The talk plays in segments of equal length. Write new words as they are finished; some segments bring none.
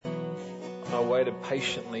And I waited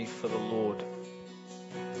patiently for the Lord.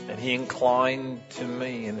 And he inclined to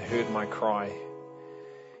me and heard my cry.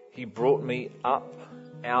 He brought me up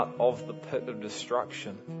out of the pit of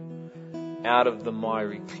destruction, out of the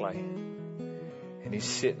miry clay. And he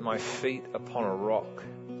set my feet upon a rock,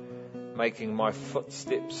 making my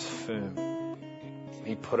footsteps firm.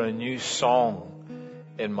 He put a new song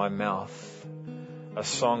in my mouth, a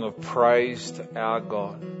song of praise to our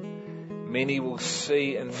God. Many will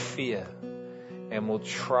see and fear and will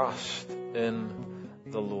trust in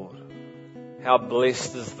the Lord. How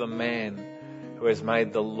blessed is the man who has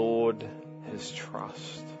made the Lord his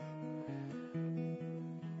trust. You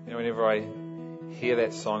know, whenever I hear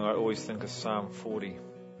that song, I always think of Psalm 40.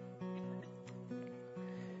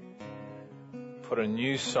 Put a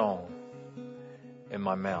new song in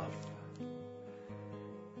my mouth.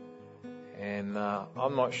 And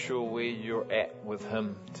I'm not sure where you're at with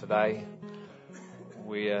him today,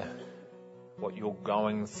 what you're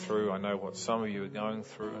going through. I know what some of you are going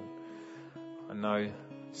through, and I know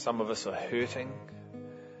some of us are hurting,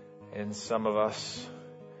 and some of us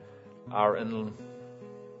are in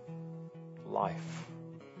life,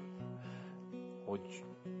 or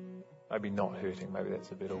maybe not hurting, maybe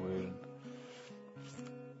that's a better word.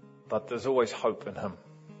 But there's always hope in him.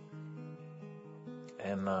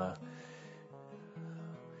 And I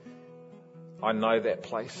know that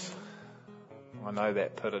place. I know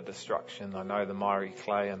that pit of destruction. I know the miry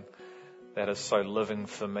clay, and that is so living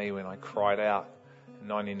for me when I cried out in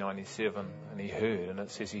 1997 and he heard, and it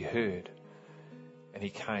says he heard and he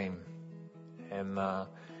came, and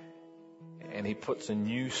he puts a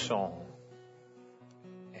new song,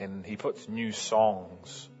 and he puts new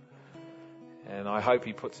songs, and I hope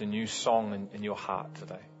he puts a new song in your heart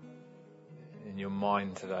today, in your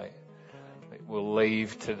mind today. We'll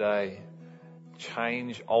leave today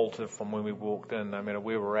change, altered from when we walked in, no matter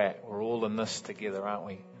where we're at. We're all in this together, aren't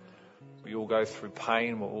we? We all go through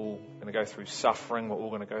pain. We're all going to go through suffering. We're all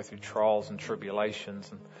going to go through trials and tribulations.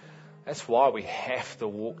 And that's why we have to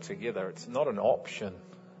walk together. It's not an option.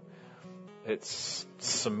 It's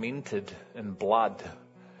cemented in blood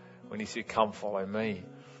when he said, come follow me.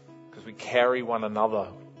 Because we carry one another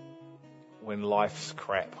when life's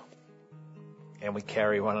crap. And we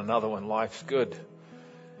carry one another when life's good.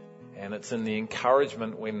 And it's in the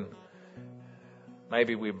encouragement when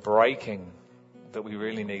maybe we're breaking that we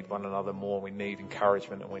really need one another more. We need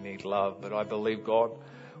encouragement and we need love. But I believe God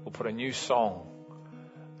will put a new song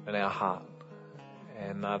in our heart.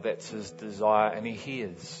 And that's his desire. And he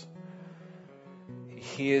hears. He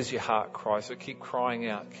hears your heart cry. So keep crying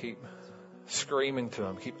out. Keep screaming to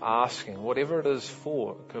him. Keep asking. Whatever it is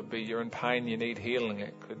for. It could be you're in pain, you need healing.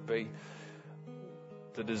 It could be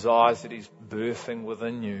the desires that he's birthing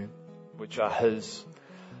within you, which are his.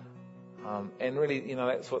 And really, you know,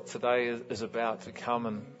 that's what today is about, to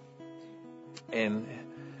come and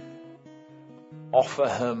offer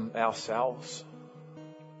him ourselves.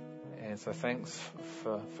 And so thanks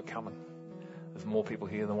for coming. There's more people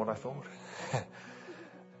here than what I thought.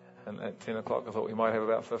 And at 10 o'clock I thought we might have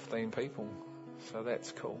about 15 people. So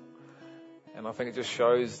that's cool. And I think it just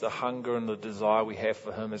shows the hunger and the desire we have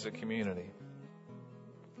for him as a community.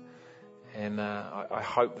 And I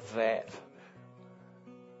hope that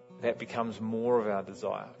becomes more of our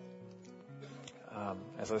desire.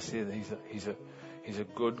 As I said, he's a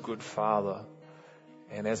good father,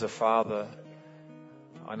 and as a father,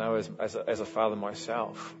 I know as a father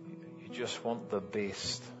myself, you just want the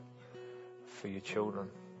best for your children,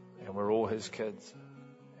 and we're all his kids,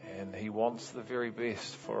 and he wants the very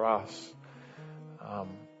best for us.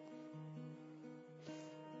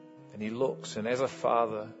 And he looks, and as a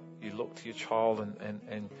father, you look to your child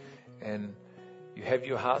and you have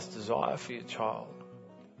your heart's desire for your child.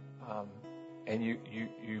 And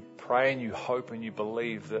you pray and you hope and you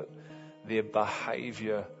believe that their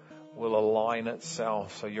behavior will align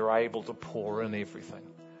itself so you're able to pour in everything.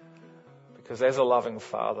 Because as a loving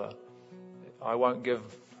father, I won't give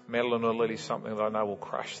Madeline or Lily something that I know will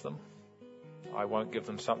crush them. I won't give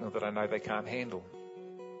them something that I know they can't handle.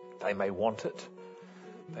 They may want it.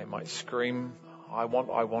 They might scream, I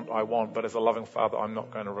want. But as a loving father, I'm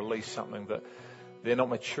not going to release something that they're not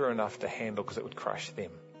mature enough to handle because it would crush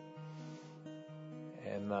them.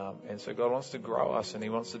 And so God wants to grow us, and he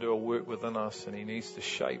wants to do a work within us, and he needs to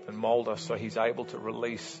shape and mold us so he's able to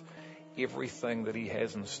release everything that he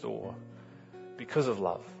has in store because of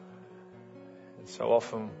love. And so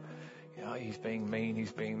often, you know, he's being mean,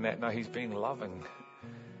 he's being that. No, he's being loving.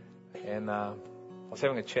 And I was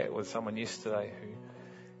having a chat with someone yesterday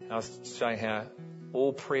I was saying how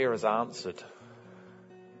all prayer is answered.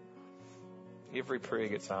 Every prayer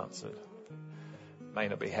gets answered. may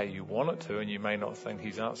not be how you want it to, and you may not think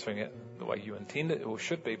he's answering it the way you intend it or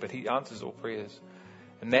should be, but he answers all prayers.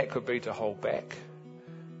 And that could be to hold back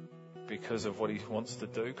because of what he wants to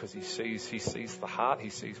do, because he sees the heart, he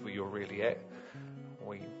sees where you're really at.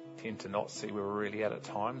 We tend to not see where we're really at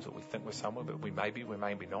times, or we think we're somewhere, but we may be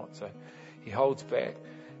not. So he holds back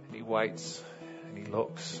and he waits and he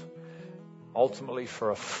looks, ultimately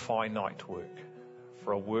for a finite work,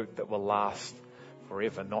 for a work that will last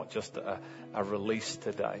forever, not just a release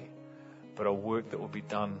today, but a work that will be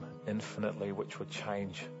done infinitely, which would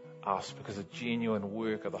change us, because a genuine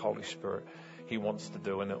work of the Holy Spirit he wants to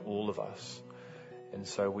do in all of us. And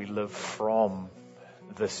so we live from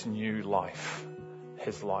this new life,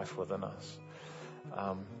 his life within us.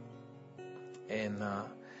 And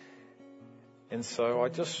so I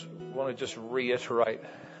just want to reiterate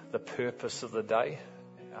the purpose of the day,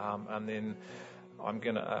 and then I'm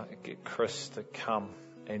going to get Chris to come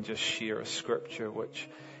and just share a scripture which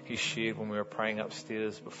he shared when we were praying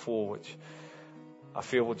upstairs before, which I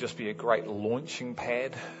feel will just be a great launching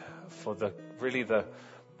pad for the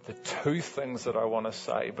two things that I want to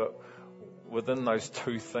say. But within those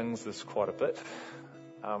two things, there's quite a bit.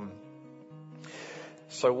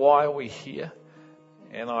 So why are we here?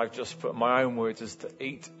 And I've just put my own words as to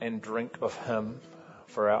eat and drink of him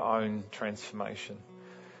for our own transformation.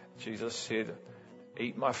 Jesus said,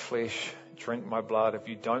 eat my flesh, drink my blood. If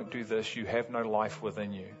you don't do this, you have no life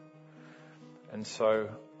within you. And so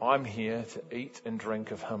I'm here to eat and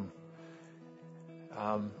drink of him.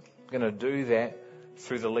 I'm going to do that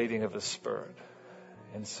through the leading of his Spirit.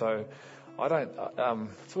 And so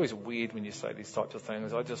it's always weird when you say these types of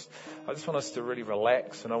things. I just want us to really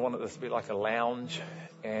relax, and I want this to be like a lounge,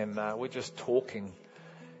 and we're just talking.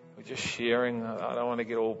 We're just sharing. I don't want to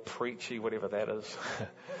get all preachy, whatever that is.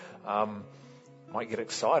 Might get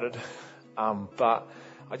excited. But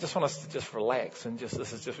I just want us to just relax and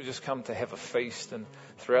we just come to have a feast, and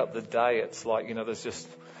throughout the day it's like, there's just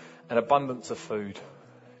an abundance of food.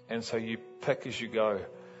 And so you pick as you go.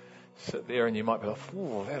 Sit there and you might be like,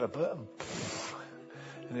 I've had a bit.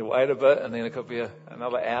 And you wait a bit, and then it could be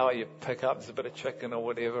another hour, you pick up, there's a bit of chicken or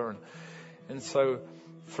whatever. And so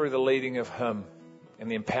through the leading of him and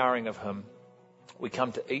the empowering of him, we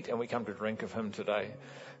come to eat and we come to drink of him today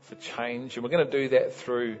for change. And we're going to do that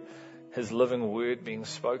through his living word being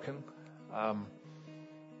spoken. I'm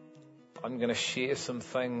going to share some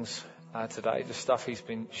things today, just stuff he's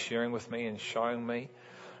been sharing with me and showing me.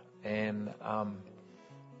 And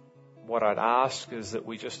what I'd ask is that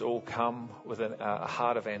we just all come with a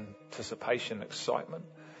heart of anticipation, excitement,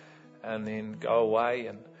 and then go away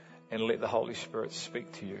and let the Holy Spirit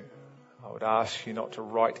speak to you. I would ask you not to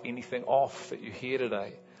write anything off that you hear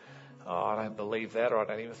today. I don't believe that, or I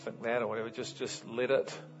don't even think that, or whatever. Just let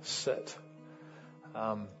it sit,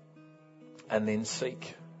 and then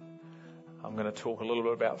seek. I'm going to talk a little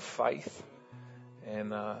bit about faith,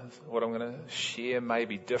 and what I'm going to share may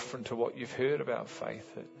be different to what you've heard about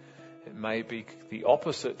faith. It may be the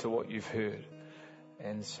opposite to what you've heard.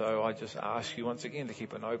 And so I just ask you once again to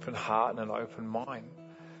keep an open heart and an open mind,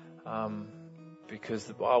 because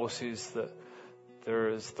the Bible says that there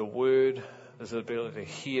is the word, there's the ability to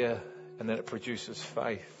hear, and then it produces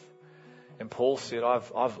faith. And Paul said,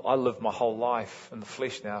 I lived my whole life in the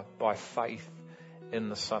flesh now by faith in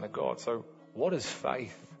the Son of God. So what is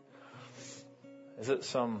faith? Is it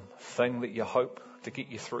some thing that you hope to get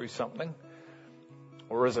you through something?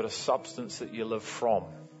 Or is it a substance that you live from?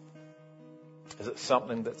 Is it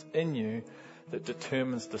something that's in you that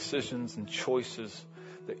determines decisions and choices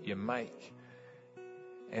that you make,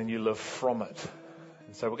 and you live from it?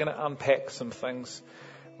 And so we're going to unpack some things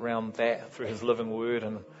around that through his living word,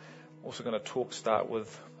 and also going to start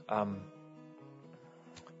with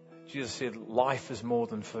Jesus said life is more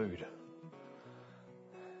than food.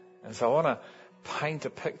 And so I want to paint a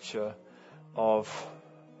picture of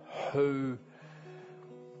who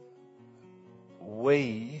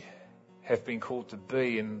we have been called to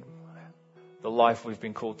be and the life we've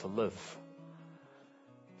been called to live.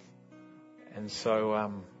 And so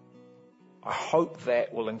I hope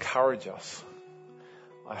that will encourage us.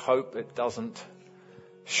 I hope it doesn't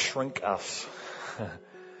shrink us.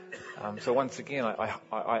 So once again,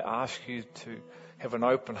 I ask you to have an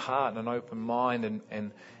open heart and an open mind,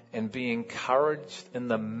 and be encouraged in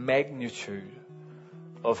the magnitude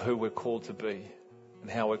of who we're called to be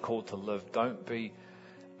and how we're called to live.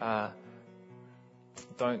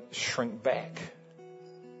 Don't shrink back.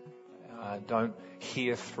 Don't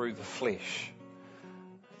hear through the flesh.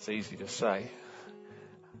 It's easy to say.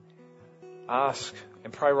 Ask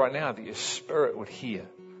and pray right now that your spirit would hear.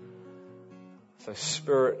 So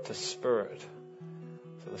spirit to spirit.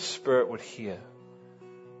 So the spirit would hear.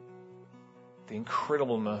 the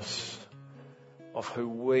incredibleness of who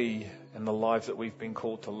we and the lives that we've been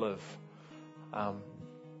called to live.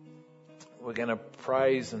 We're going to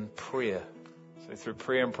praise and prayer. So through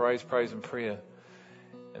prayer and praise and prayer.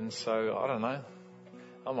 And so, I don't know,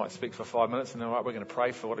 I might speak for 5 minutes and then, all right, we're going to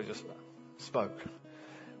pray for what I just spoke.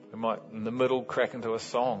 We might, in the middle, crack into a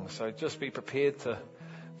song. So just be prepared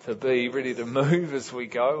to be ready to move as we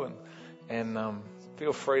go. And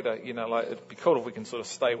feel free to, it'd be cool if we can sort of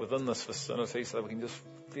stay within this vicinity so we can just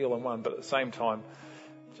feel in one. But at the same time,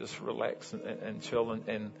 just relax and chill.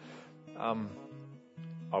 And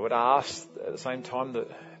I would ask at the same time that,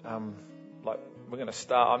 we're going to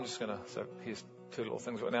start. So here's two little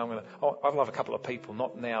things right now. I'd love a couple of people,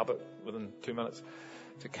 not now, but within 2 minutes,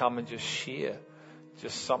 to come and just share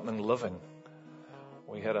just something living.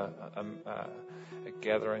 We had a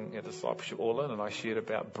gathering, a discipleship all in, and I shared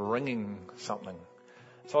about bringing something.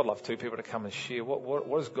 So I'd love two people to come and share what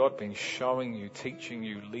has God been showing you, teaching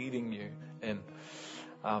you, leading you in.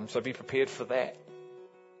 So be prepared for that.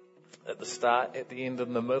 At the start, at the end,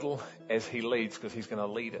 in the middle, as he leads, because he's going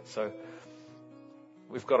to lead it. So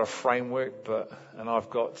we've got a framework, and I've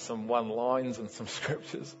got some one-liners and some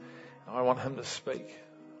scriptures. I want him to speak.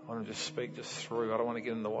 I want him to speak just through. I don't want to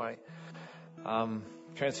get in the way.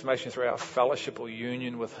 Transformation through our fellowship or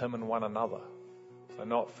union with him and one another. So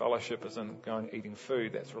not fellowship as in going eating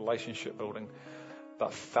food, that's relationship building,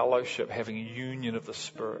 but fellowship, having union of the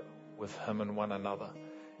Spirit with him and one another,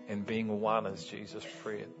 and being one as Jesus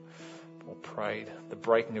prayed. The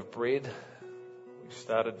breaking of bread, we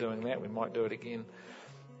started doing that, we might do it again.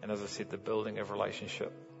 And as I said, the building of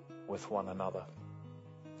relationship with one another.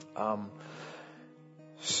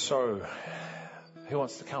 So, who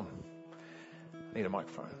wants to come? I need a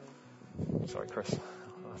microphone. Sorry, Chris.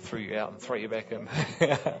 I threw you out and threw you back in.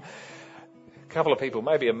 A couple of people,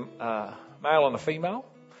 maybe a male and a female.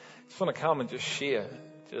 Just want to come and just share,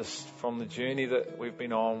 just from the journey that we've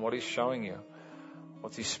been on, what he's showing you.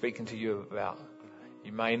 What's he speaking to you about?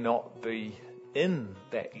 You may not be in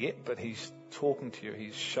that yet, but he's talking to you.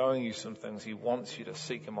 He's showing you some things. He wants you to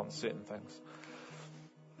seek him on certain things.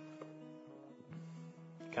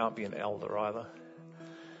 Can't be an elder either.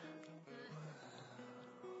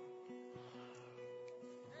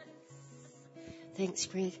 Thanks,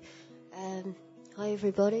 Greg. Hi,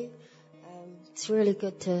 everybody. It's really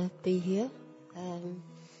good to be here.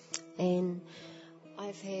 And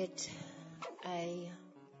I've had a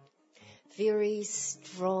very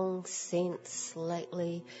strong sense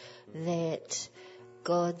lately that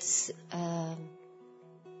God's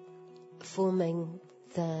forming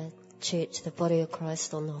the church, the body of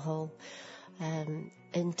Christ on the whole,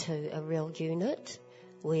 into a real unit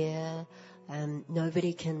where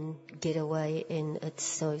nobody can get away, and it's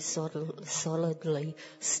so solidly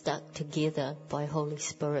stuck together by Holy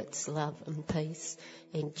Spirit's love and peace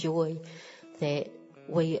and joy that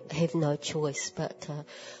we have no choice but to,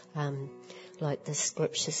 like the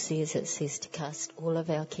scripture says, it says to cast all of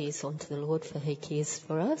our cares onto the Lord, for he cares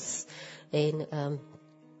for us. And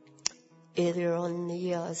earlier on in the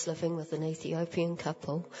year, I was living with an Ethiopian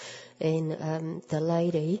couple, and the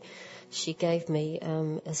lady, she gave me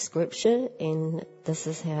a scripture, and this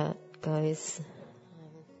is how it goes.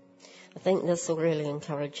 I think this will really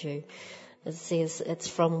encourage you. It says, it's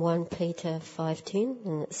from 1 Peter 5:10,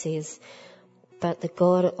 and it says, "But the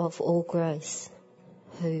God of all grace,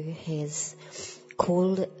 who has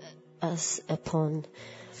called us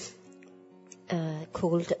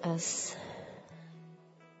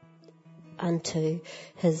unto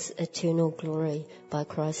his eternal glory by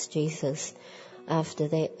Christ Jesus. After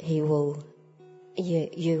that you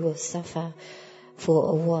will suffer for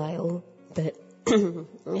a while, but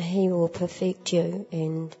he will perfect you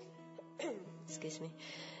and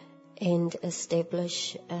and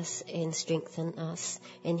establish us and strengthen us,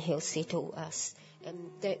 and he'll settle us."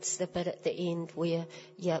 And that's the bit at the end where,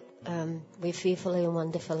 we're fearfully and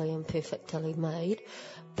wonderfully and perfectly made.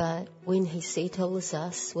 But when he settles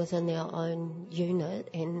us within our own unit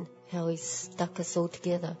and how he's stuck us all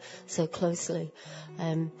together so closely,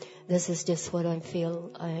 this is just what I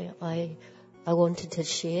feel I wanted to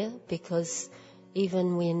share, because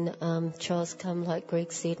even when trials come, like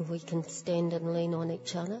Greg said, we can stand and lean on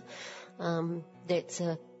each other. That's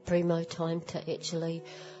a primo time to actually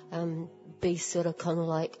be sort of kind of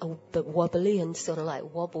like a bit wobbly and sort of like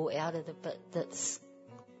wobble out of the bit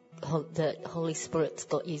that Holy Spirit's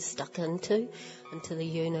got you stuck into the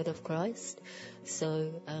unit of Christ.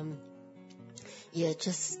 So,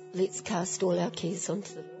 just let's cast all our cares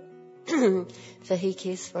onto the Lord, for he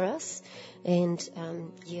cares for us, and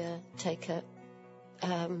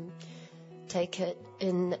take it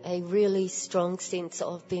in a really strong sense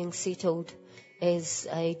of being settled as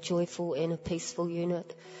a joyful and a peaceful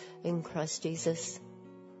unit in Christ Jesus.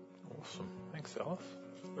 Awesome. Thanks, Alice.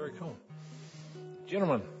 Very cool.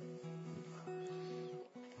 Gentlemen.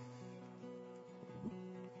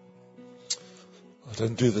 I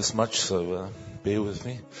don't do this much, so bear with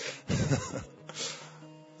me.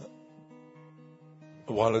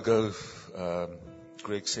 A while ago,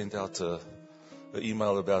 Greg sent out an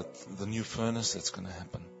email about the new furnace that's going to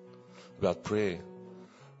happen, about prayer.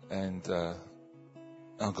 And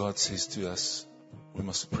our God says to us, we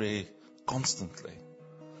must pray constantly.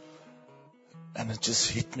 And it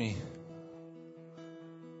just hit me.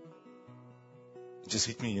 It just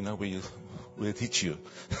hit me, where it hits you.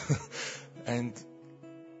 And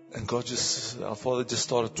our Father just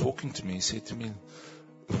started talking to me. He said to me,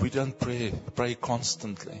 if we don't pray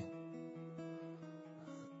constantly,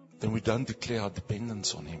 then we don't declare our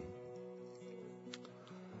dependence on Him.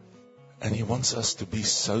 And He wants us to be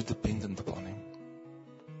so dependent upon Him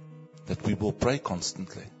that we will pray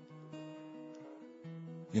constantly.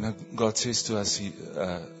 God says to us, He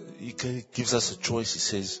gives us a choice. He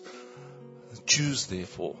says, choose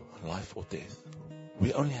therefore life or death.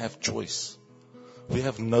 We only have choice. We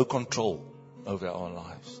have no control over our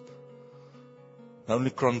lives. The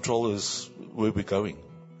only control is where we're going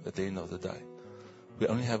at the end of the day. We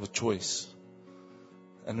only have a choice.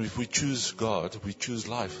 And if we choose God, we choose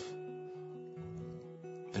life,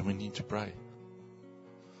 then we need to pray.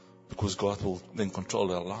 Because God will then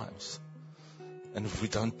control our lives. And if we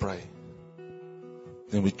don't pray,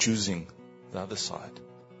 then we're choosing the other side.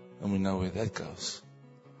 And we know where that goes.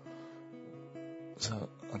 So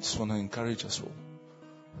I just want to encourage us all.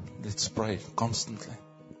 Let's pray constantly.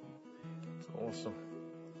 Awesome.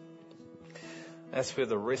 That's where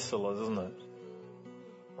the wrestle is, isn't it?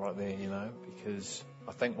 Right there, because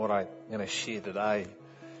I think what I'm going to share today,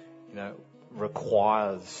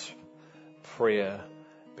 requires prayer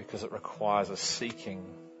because it requires a seeking,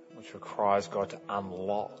 which requires God to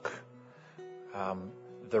unlock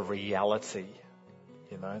the reality,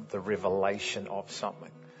 the revelation of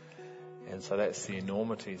something. And so that's the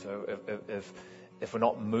enormity. So if we're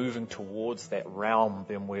not moving towards that realm,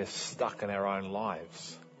 then we're stuck in our own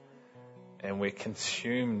lives. And we're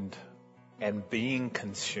consumed and being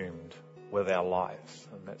consumed with our lives.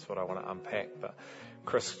 And that's what I want to unpack. But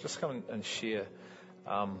Chris, just come and share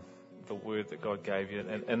the word that God gave you.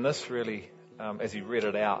 And this really, as he read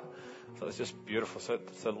it out, so it's just beautiful. So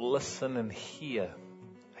listen and hear.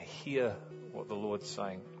 Hear what the Lord's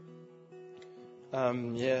saying.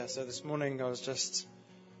 So this morning I was just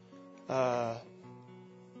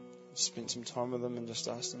spent some time with him and just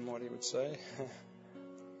asked him what he would say.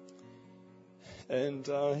 And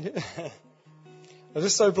I was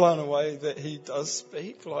just so blown away that he does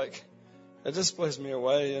speak. Like, it just blows me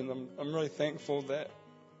away, and I'm really thankful that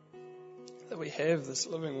we have this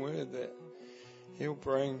living word that he'll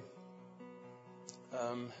bring.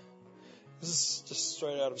 This is just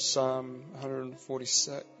straight out of Psalm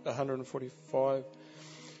 145.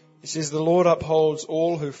 He says, "The Lord upholds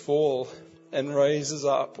all who fall and raises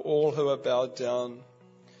up all who are bowed down.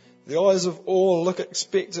 The eyes of all look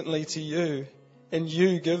expectantly to you, and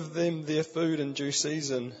you give them their food in due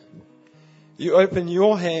season. You open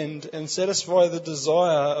your hand and satisfy the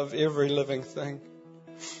desire of every living thing.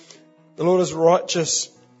 The Lord is righteous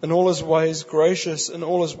in all his ways, gracious in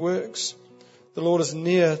all his works. The Lord is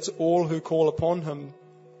near to all who call upon him,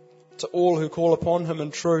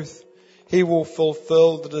 in truth. He will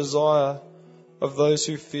fulfill the desire of those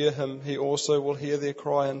who fear him. He also will hear their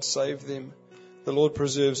cry and save them. The Lord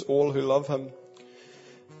preserves all who love him."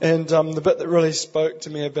 And the bit that really spoke to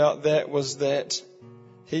me about that was that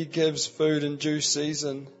he gives food in due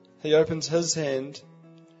season. He opens his hand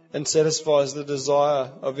and satisfies the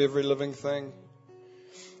desire of every living thing.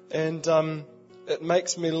 And it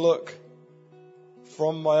makes me look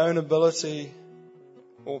from my own ability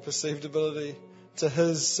or perceived ability to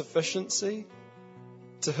his sufficiency,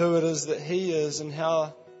 to who it is that he is, and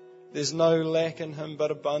how there's no lack in him but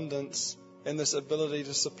abundance, and this ability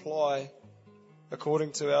to supply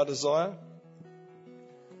according to our desire.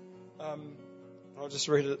 I'll just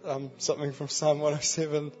read it, something from Psalm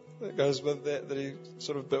 107 that goes with that he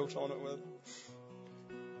sort of built on it with.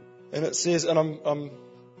 And it says, and I'm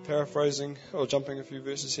paraphrasing or jumping a few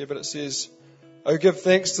verses here, but it says, "Oh, give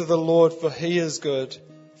thanks to the Lord, for he is good,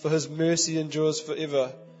 for his mercy endures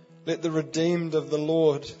forever. Let the redeemed of the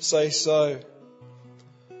Lord say so.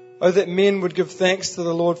 Oh, that men would give thanks to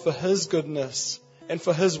the Lord for his goodness and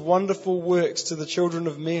for his wonderful works to the children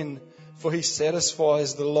of men, for he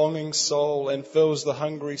satisfies the longing soul and fills the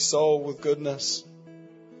hungry soul with goodness.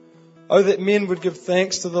 Oh, that men would give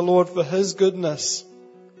thanks to the Lord for his goodness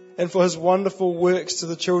and for his wonderful works to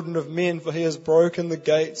the children of men, for he has broken the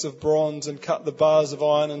gates of bronze and cut the bars of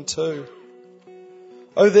iron in two.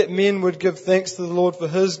 Oh, that men would give thanks to the Lord for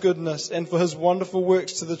his goodness and for his wonderful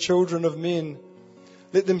works to the children of men.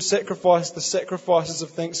 Let them sacrifice the sacrifices of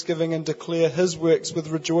thanksgiving and declare his works with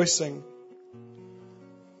rejoicing.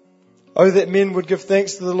 Oh, that men would give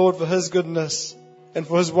thanks to the Lord for his goodness and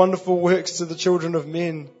for his wonderful works to the children of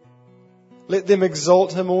men. Let them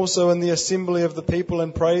exalt him also in the assembly of the people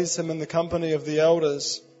and praise him in the company of the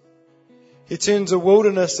elders. He turns a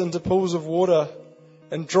wilderness into pools of water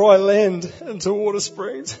and dry land into water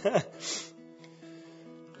springs.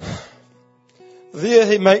 There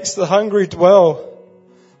he makes the hungry dwell,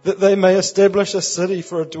 that they may establish a city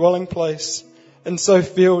for a dwelling place, and sow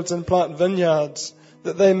fields and plant vineyards,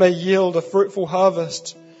 that they may yield a fruitful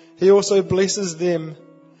harvest. He also blesses them,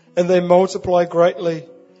 and they multiply greatly,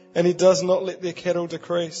 and he does not let their cattle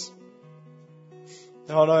decrease.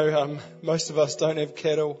 Now, I know most of us don't have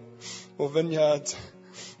cattle or vineyards,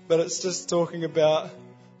 but it's just talking about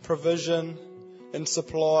provision and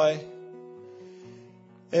supply.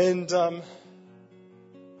 And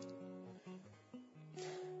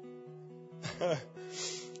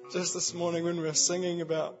just this morning when we were singing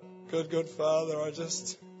about Good Father, I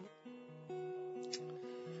just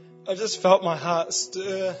felt my heart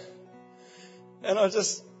stir, and I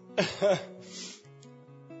just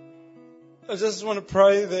want to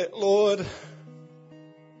pray that, Lord,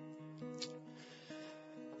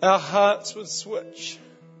 our hearts would switch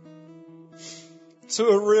to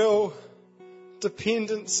a real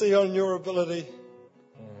dependency on your ability.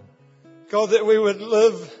 God, that we would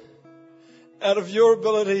live out of your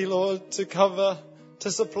ability, Lord, to cover,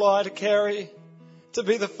 to supply, to carry, to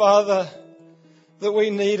be the Father that we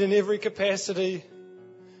need in every capacity,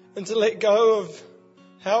 and to let go of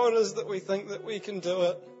how it is that we think that we can do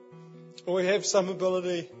it, or we have some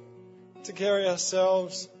ability to carry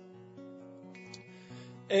ourselves.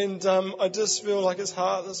 And I just feel like his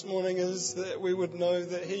heart this morning is that we would know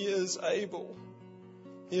that he is able.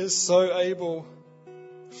 He is so able.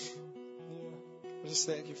 I just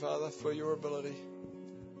thank you, Father, for your ability.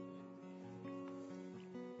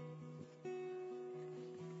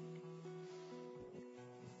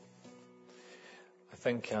 I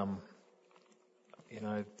think, and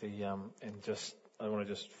just I want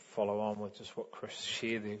to just follow on with just what Chris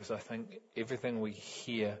shared there, because I think everything we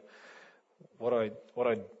hear, what I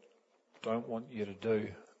don't want you to do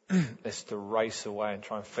is to race away and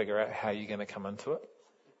try and figure out how you're going to come into it.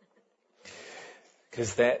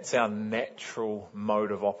 Because that's our natural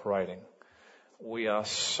mode of operating. We are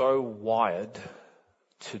so wired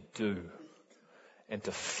to do and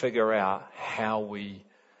to figure out how we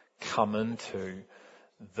come into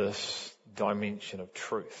this dimension of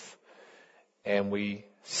truth. And we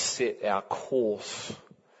set our course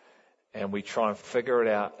and we try and figure it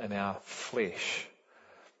out in our flesh.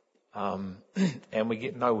 And we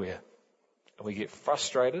get nowhere. We get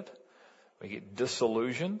frustrated. We get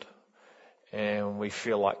disillusioned. And we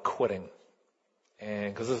feel like quitting,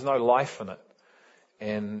 and because there's no life in it,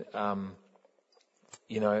 and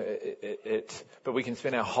but we can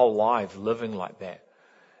spend our whole lives living like that,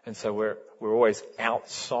 and so we're always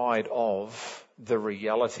outside of the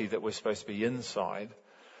reality that we're supposed to be inside,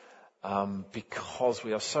 because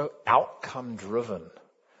we are so outcome driven,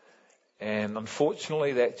 and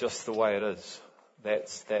unfortunately that's just the way it is.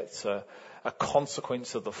 That's a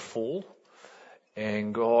consequence of the fall,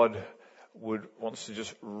 and God wants to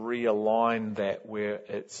just realign that, where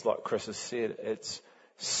it's like Chris has said, it's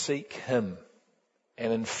seek him,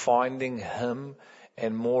 and in finding him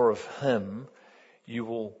and more of him, you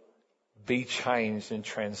will be changed and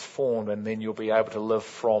transformed, and then you'll be able to live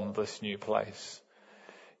from this new place.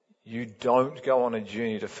 You don't go on a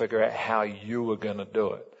journey to figure out how you are going to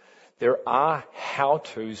do it. There are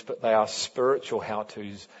how-tos, but they are spiritual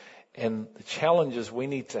how-tos, and the challenge is we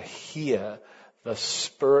need to hear the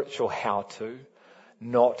spiritual how-to,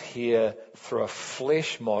 not hear through a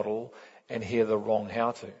flesh model and hear the wrong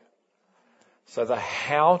how-to. So the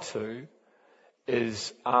how-to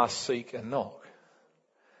is ask, seek, and knock.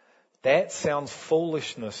 That sounds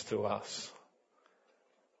foolishness to us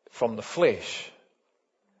from the flesh,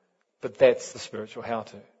 but that's the spiritual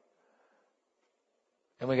how-to.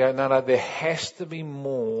 And we go, no, there has to be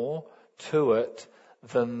more to it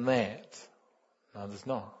than that. No, there's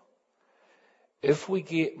not. If we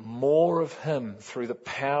get more of him through the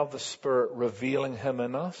power of the Spirit revealing him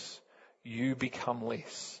in us, you become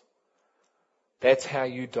less. That's how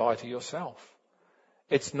you die to yourself.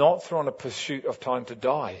 It's not through a pursuit of time to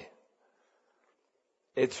die.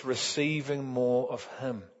 It's receiving more of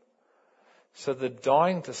him. So the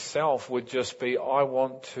dying to self would just be, I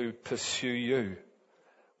want to pursue you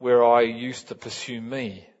where I used to pursue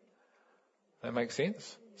me. That makes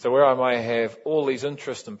sense? So where I may have all these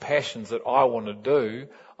interests and passions that I want to do,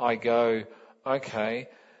 I go, okay,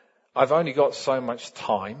 I've only got so much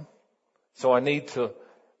time, so I need to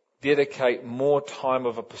dedicate more time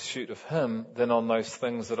of a pursuit of Him than on those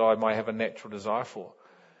things that I might have a natural desire for.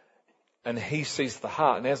 And He sees the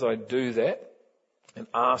heart, and as I do that, and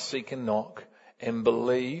ask, seek and knock, and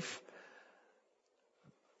believe,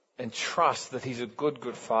 and trust that He's a good,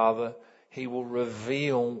 good Father, He will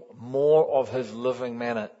reveal more of His living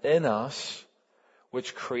manner in us,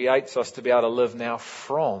 which creates us to be able to live now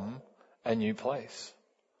from a new place.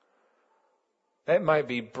 That may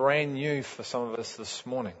be brand new for some of us this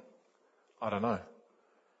morning. I don't know.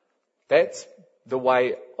 That's the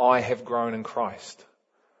way I have grown in Christ.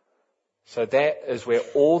 So that is where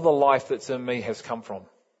all the life that's in me has come from.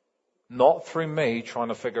 Not through me trying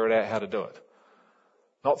to figure it out how to do it.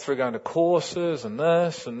 Not through going to courses and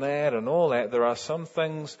this and that and all that. There are some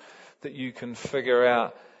things that you can figure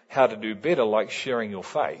out how to do better, like sharing your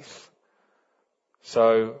faith.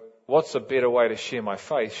 So what's a better way to share my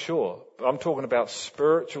faith? Sure. But I'm talking about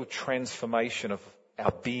spiritual transformation of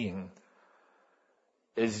our being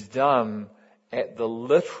is done at the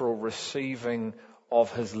literal receiving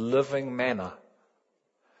of His living manner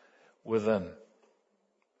within.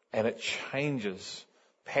 And it changes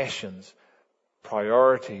passions,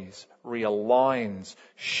 priorities, realigns,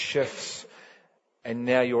 shifts, and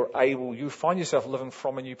now you find yourself living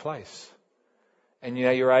from a new place. And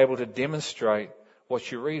now you're able to demonstrate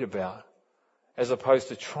what you read about, as opposed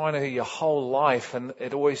to trying to your whole life, and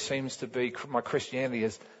it always seems to be, my Christianity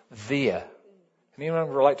is there. Can anyone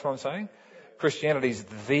relate to what I'm saying? Christianity's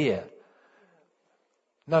there.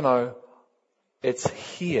 No, it's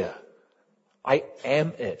here. I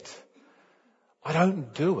am it. I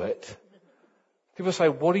don't do it. People say,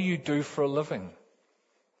 what do you do for a living?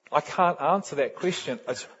 I can't answer that question.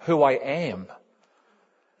 It's who I am.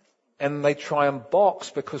 And they try and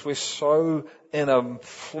box because we're so in a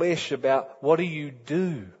flesh about what do you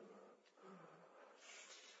do?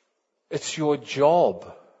 It's your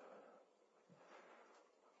job.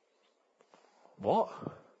 What?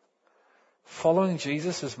 Following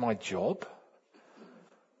Jesus is my job?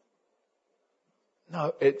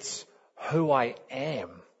 No, it's who I am.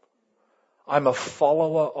 I'm a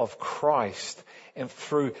follower of Christ, and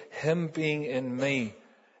through Him being in me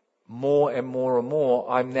more and more and more,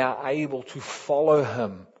 I'm now able to follow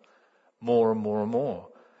Him more and more and more.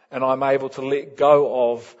 And I'm able to let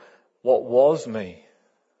go of what was me.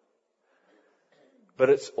 But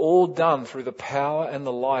it's all done through the power and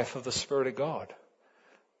the life of the Spirit of God.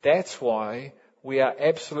 That's why we are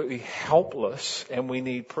absolutely helpless and we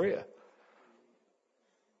need prayer.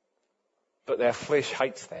 But our flesh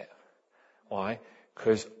hates that. Why?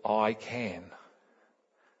 Because I can.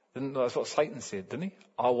 That's what Satan said, didn't he?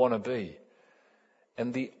 I want to be.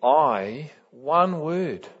 And the I, one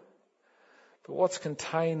word. But what's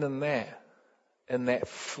contained in that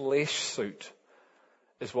flesh suit,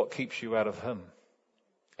 is what keeps you out of Him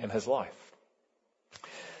and His life.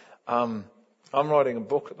 I'm writing a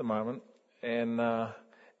book at the moment, and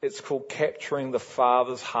it's called Capturing the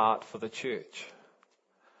Father's Heart for the Church.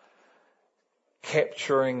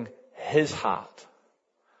 Capturing His heart,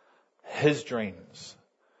 His dreams,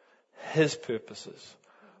 His purposes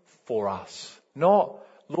for us. Not,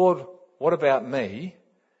 Lord, what about me?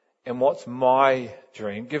 And what's my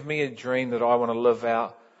dream? Give me a dream that I want to live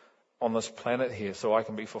out on this planet here so I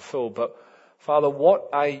can be fulfilled. But Father, what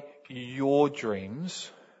are your dreams?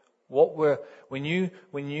 When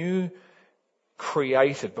you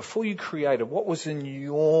created, before you created, what was in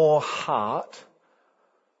your heart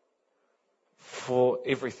for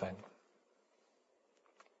everything?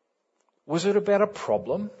 Was it about a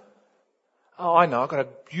problem? Oh, I know, I've got a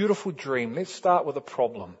beautiful dream. Let's start with a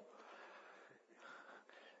problem.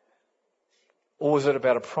 Or was it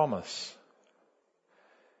about a promise?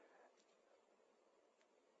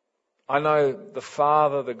 I know the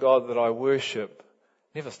Father, the God that I worship,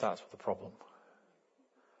 never starts with a problem.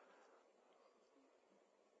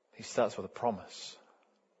 He starts with a promise.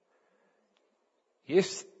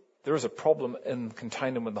 Yes, there is a problem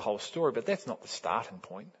contained in the whole story, but that's not the starting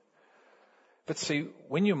point. But see,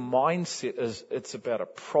 when your mindset is it's about a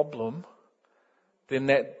problem, then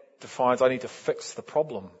that defines I need to fix the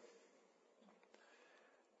problem.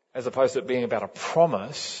 As opposed to it being about a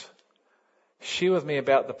promise, share with me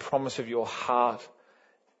about the promise of your heart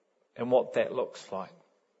and what that looks like.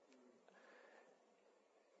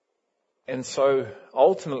 And so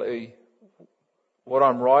ultimately, what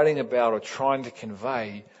I'm writing about or trying to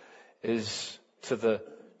convey is to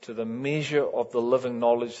the measure of the living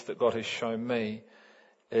knowledge that God has shown me,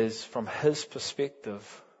 is from His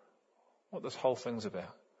perspective what this whole thing's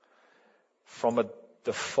about. From a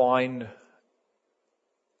defined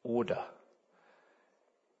order.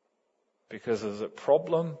 Because is it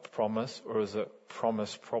problem, promise, or is it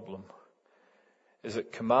promise, problem? Is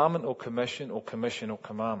it commandment or commission or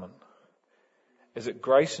commandment? Is it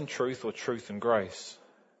grace and truth or truth and grace?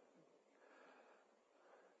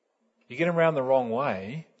 You get around the wrong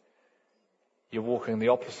way, you're walking the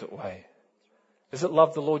opposite way. Is it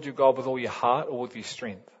love the Lord your God with all your heart or with your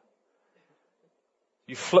strength?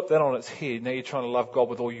 You flip that on its head, now you're trying to love God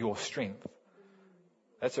with all your strength.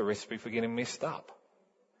 That's a recipe for getting messed up.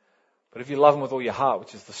 But if you love Him with all your heart,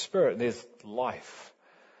 which is the Spirit, there's life.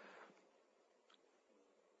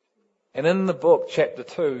 And in the book, chapter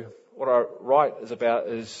 2, what I write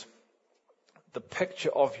is the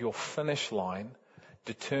picture of your finish line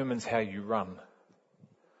determines how you run.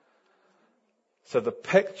 So the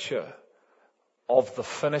picture of the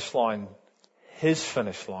finish line, His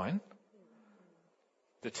finish line,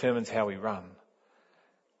 determines how we run.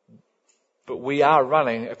 But we are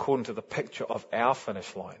running according to the picture of our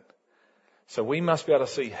finish line. So we must be able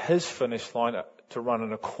to see His finish line to run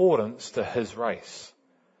in accordance to His race.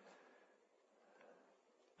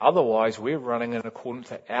 Otherwise, we're running in accordance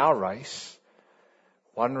to our race,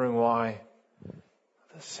 wondering why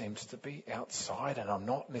this seems to be outside and I'm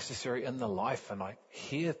not necessarily in the life, and I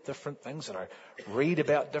hear different things and I read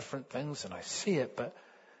about different things and I see it, but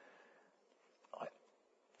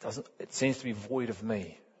it seems to be void of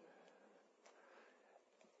me.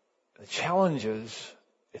 The challenge is,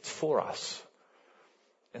 it's for us.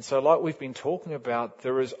 And so like we've been talking about,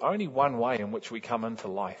 there is only one way in which we come into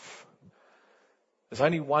life. There's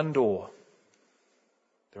only one door.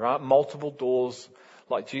 There aren't multiple doors.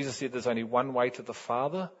 Like Jesus said, there's only one way to the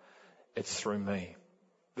Father. It's through me.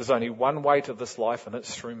 There's only one way to this life, and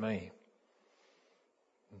it's through me.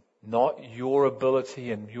 Not your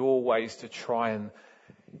ability and your ways to try and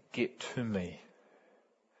get to me.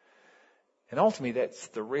 And ultimately that's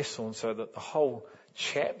the wrestle, and so that the whole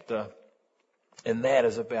chapter in that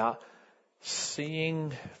is about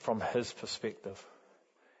seeing from His perspective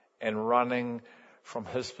and running from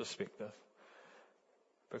His perspective.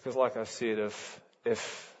 Because like I said,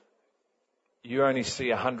 if you only see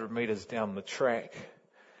 100 meters down the track,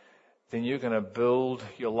 then you're going to build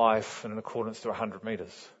your life in accordance to 100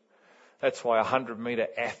 meters. That's why a 100-meter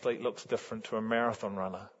athlete looks different to a marathon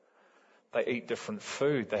runner. They eat different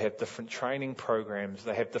food. They have different training programs.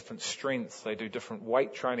 They have different strengths. They do different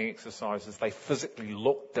weight training exercises. They physically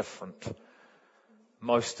look different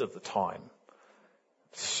most of the time.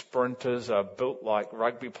 Sprinters are built like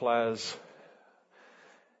rugby players.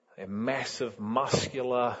 They're massive,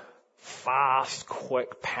 muscular, fast,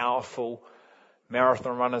 quick, powerful.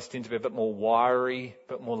 Marathon runners tend to be a bit more wiry,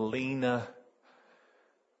 a bit more leaner.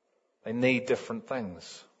 They need different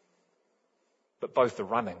things. But both are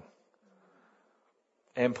running.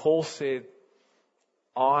 And Paul said,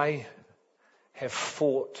 I have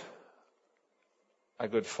fought a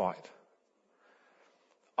good fight.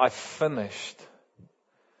 I finished.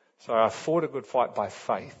 So I fought a good fight by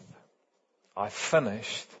faith. I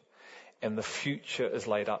finished, and the future is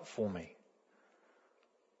laid up for me.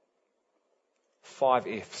 5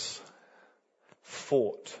 F's.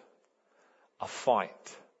 Fought a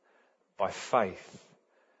fight by faith.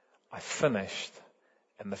 I finished,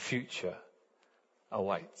 and the future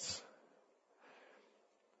awaits.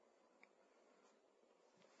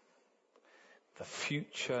 The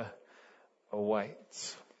future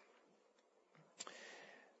awaits.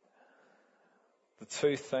 The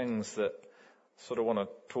two things that I sort of want to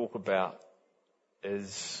talk about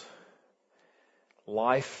is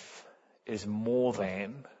life is more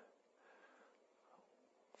than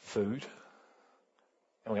food.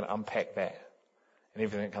 And we're going to unpack that and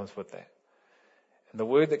everything that comes with that. And the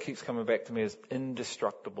word that keeps coming back to me is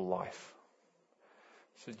indestructible life.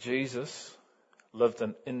 So Jesus lived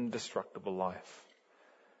an indestructible life.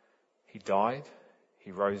 He died,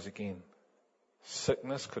 He rose again.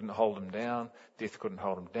 Sickness couldn't hold Him down, death couldn't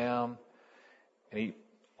hold Him down, and He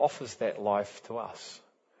offers that life to us.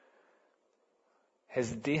 Has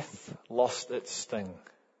death lost its sting?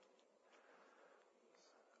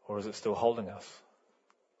 Or is it still holding us?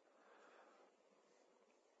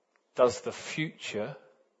 Does the future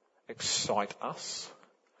excite us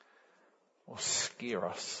or scare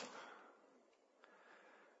us?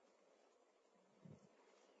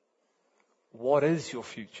 What is your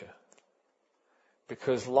future?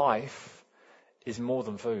 Because life is more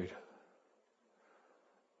than food.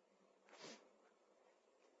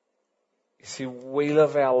 You see, we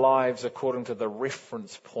live our lives according to the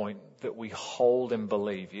reference point that we hold and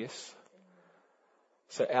believe, yes?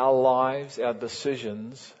 So our lives, our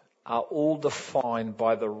decisions are all defined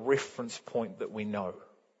by the reference point that we know.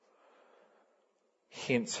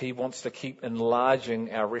 Hence, he wants to keep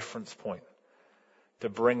enlarging our reference point to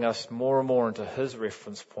bring us more and more into his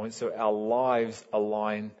reference point so our lives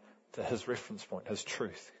align to his reference point, his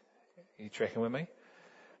truth. Are you tracking with me?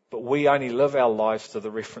 But we only live our lives to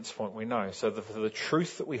the reference point we know. So the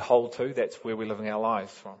truth that we hold to, that's where we're living our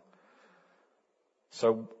lives from.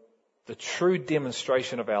 So the true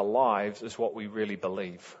demonstration of our lives is what we really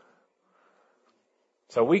believe.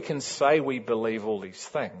 So we can say we believe all these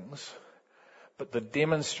things, but the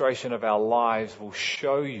demonstration of our lives will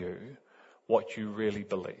show you what you really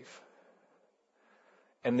believe.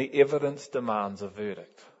 And the evidence demands a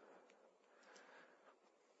verdict.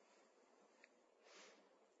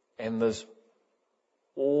 And there's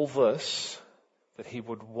all this that he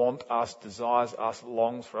would want us, desires us,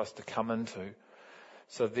 longs for us to come into.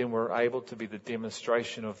 So then we're able to be the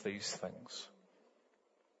demonstration of these things.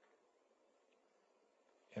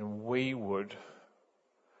 And we would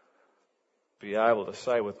be able to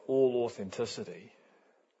say with all authenticity,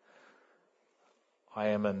 I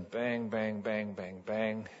am in bang, bang, bang, bang,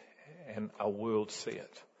 bang, and a world see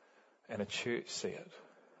it, and a church see it.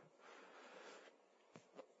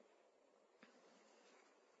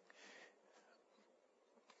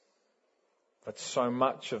 But so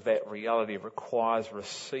much of that reality requires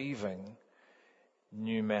receiving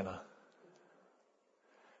new manna,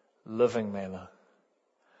 living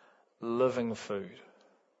food.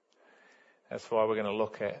 That's why we're going to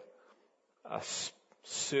look at a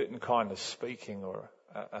certain kind of speaking or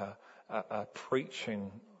a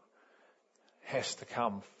preaching has to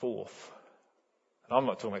come forth. And I'm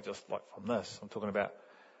not talking about just like from this. I'm talking about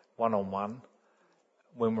one-on-one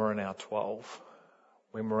when we're in our 12.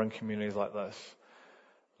 When we're in communities like this,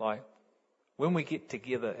 like when we get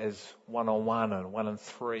together as one-on-one and 1 and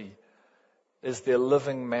 3, is there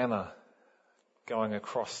living manna going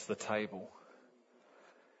across the table?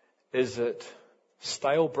 Is it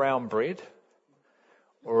stale brown bread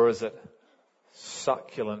or is it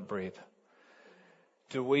succulent bread?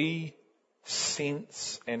 Do we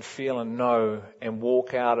sense and feel and know and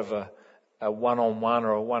walk out of a one-on-one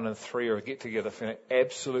or a 1 and 3 or a get-together feeling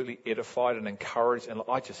absolutely edified and encouraged and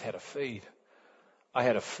I just had a feed. I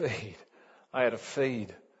had a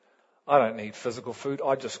feed. I don't need physical food.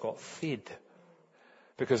 I just got fed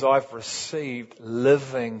because I've received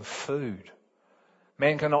living food.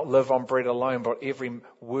 Man cannot live on bread alone, but every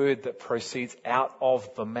word that proceeds out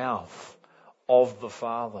of the mouth of the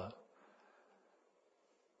Father.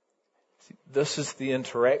 This is the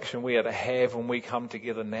interaction we are to have when we come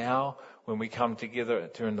together now, when we come together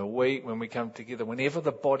during the week, when we come together, whenever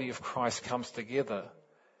the body of Christ comes together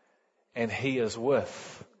and he is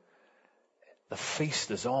with, the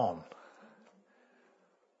feast is on.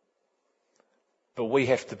 But we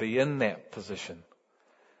have to be in that position.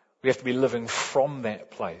 We have to be living from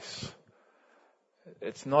that place.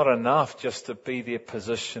 It's not enough just to be there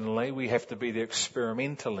positionally. We have to be there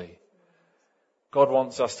experimentally. God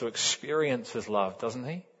wants us to experience his love, doesn't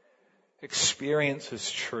he? Experience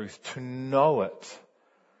his truth, to know it.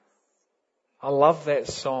 I love that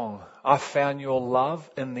song. I found your love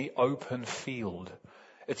in the open field.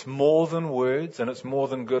 It's more than words and it's more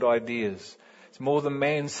than good ideas. It's more than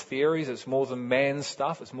man's theories. It's more than man's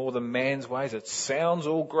stuff. It's more than man's ways. It sounds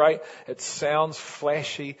all great. It sounds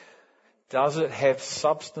flashy. Does it have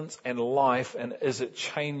substance and life, and is it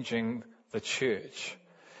changing the church?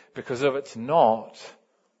 Because if it's not,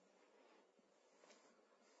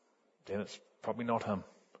 then it's probably not him.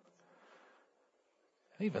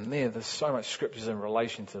 Even there's so much scriptures in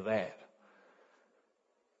relation to that.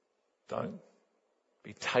 Don't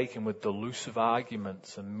be taken with delusive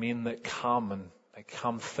arguments and men that come and they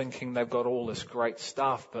come thinking they've got all this great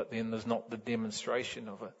stuff, but then there's not the demonstration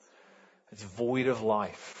of it. It's void of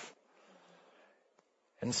life.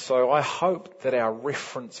 And so I hope that our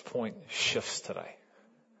reference point shifts today.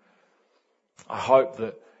 I hope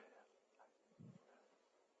that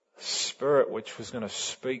Spirit which was going to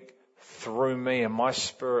speak through me and my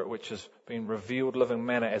spirit which has been revealed living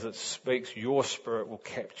manna, as it speaks, your spirit will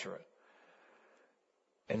capture it.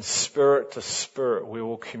 And spirit to spirit we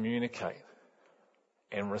will communicate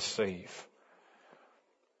and receive.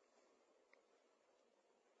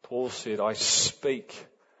 Paul said, I speak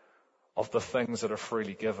of the things that are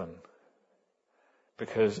freely given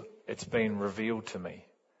because it's been revealed to me.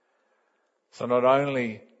 So not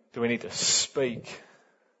only do we need to speak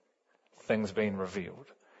things being revealed,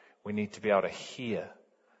 we need to be able to hear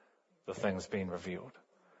the things being revealed.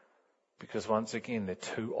 Because once again, they're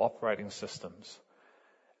two operating systems.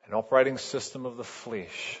 An operating system of the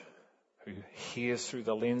flesh, who hears through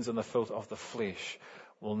the lens and the filter of the flesh,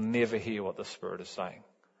 will never hear what the Spirit is saying.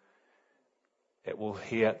 It will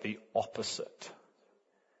hear the opposite.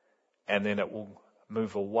 And then it will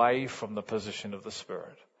move away from the position of the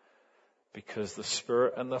Spirit. Because the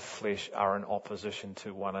Spirit and the flesh are in opposition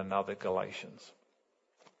to one another, Galatians.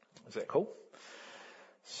 Is that cool?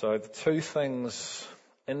 So the two things,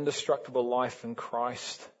 indestructible life in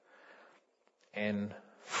Christ and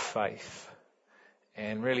faith.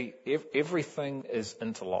 And really, everything is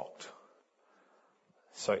interlocked.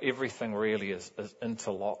 So everything really is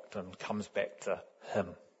interlocked and comes back to Him.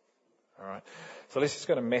 All right. So let's just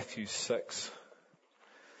go to Matthew 6.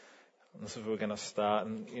 And this is where we're going to start.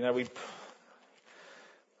 And,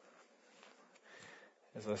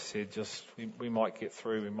 as I said, we might get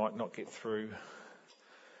through, we might not get through.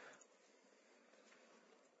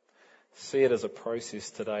 See it as a process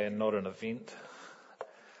today and not an event.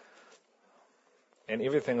 And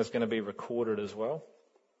everything is going to be recorded as well.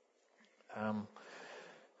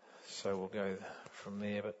 So we'll go from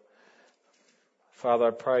there. But Father,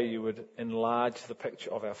 I pray you would enlarge the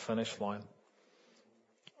picture of our finish line.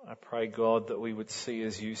 I pray, God, that we would see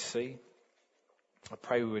as you see. I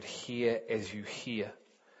pray we would hear as you hear.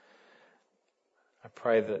 I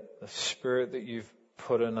pray that the Spirit that you've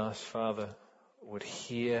put in us, Father, would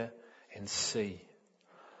hear and see.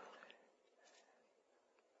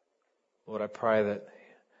 Lord, I pray that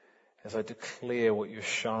as I declare what you're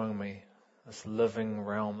showing me, this living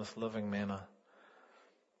realm, this living manner,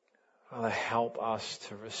 Father, help us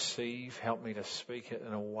to receive, help me to speak it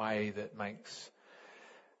in a way that makes,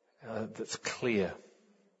 that's clear,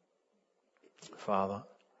 Father.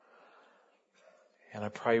 And I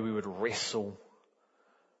pray we would wrestle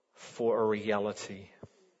for a reality,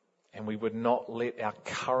 and we would not let our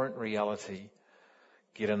current reality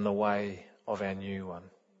get in the way of our new one.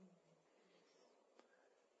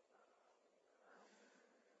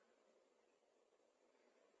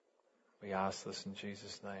 We ask this in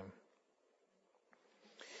Jesus' name.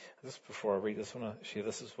 Just before I read this, I want to share,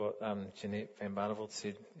 this is what Jeanette Van Barneveld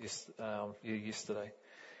said yesterday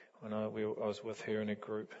when I was with her in a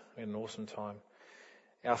group. We had an awesome time.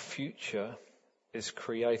 Our future is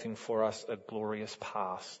creating for us a glorious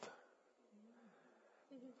past.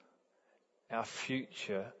 Our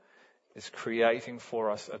future is creating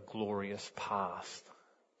for us a glorious past.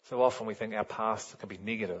 So often we think our past can be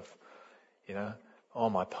negative. Oh,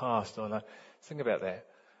 my past. Oh, no. Think about that.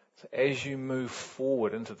 So as you move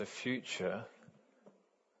forward into the future,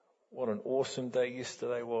 what an awesome day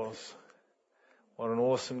yesterday was. What an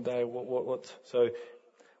awesome day. So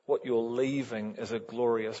what you're leaving is a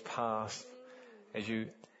glorious past as you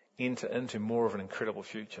enter into more of an incredible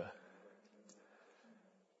future.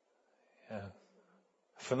 Yeah.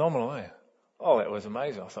 Phenomenal, eh? Oh, that was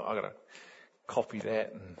amazing. I thought, I've got to copy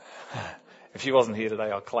that. And if she wasn't here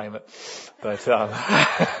today, I'll claim it. But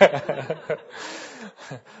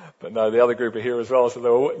but no, the other group are here as well, so they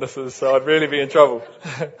were witnesses, so I'd really be in trouble.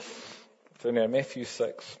 So now, Matthew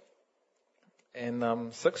 6 and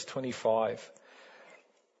 6:25.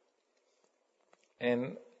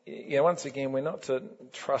 And once again, we're not to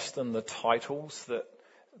trust in the titles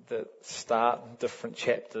that start different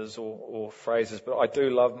chapters or phrases, but I do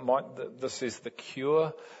love this is the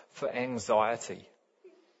cure for anxiety.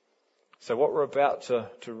 So what we're about to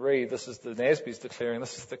read, this is the Nasby's declaring,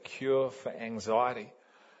 this is the cure for anxiety,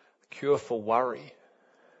 cure for worry.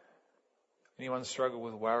 Anyone struggle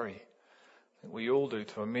with worry? I think we all do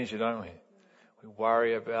to a measure, don't we? We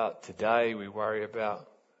worry about today, we worry about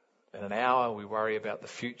in an hour, we worry about the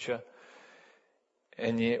future.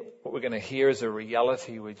 And yet what we're going to hear is a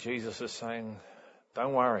reality where Jesus is saying,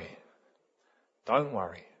 don't worry. Don't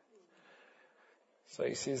worry. So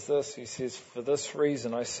he says this, he says, for this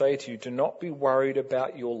reason I say to you, do not be worried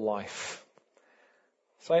about your life.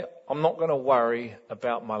 Say, I'm not going to worry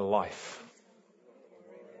about my life.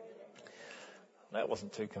 That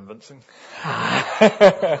wasn't too convincing.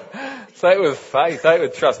 Say it with faith, say it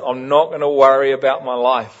with trust. I'm not going to worry about my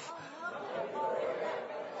life.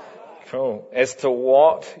 Cool. As to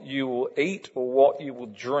what you will eat or what you will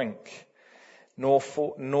drink, nor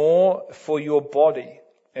for your body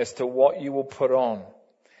as to what you will put on.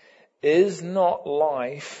 Is not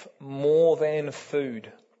life more than food,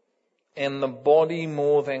 and the body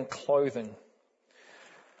more than clothing?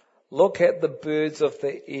 Look at the birds of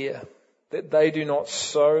the air, that they do not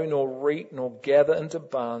sow, nor reap, nor gather into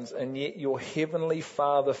barns, and yet your heavenly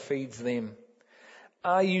Father feeds them.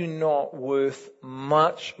 Are you not worth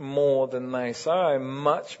much more than they? So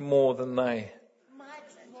much more than they.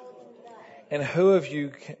 And who of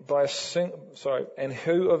you, by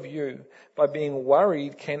being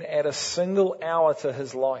worried, can add a single hour to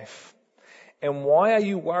his life? And why are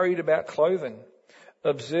you worried about clothing?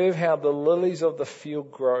 Observe how the lilies of the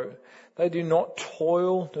field grow. They do not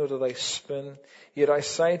toil, nor do they spin. Yet I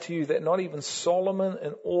say to you that not even Solomon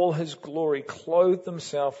in all his glory clothed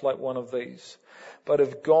himself like one of these. But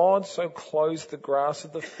if God so clothes the grass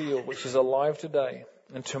of the field, which is alive today,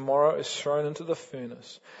 and tomorrow is thrown into the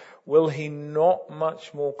furnace, will he not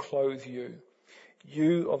much more clothe you,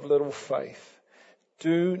 you of little faith?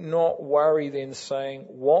 Do not worry then, saying,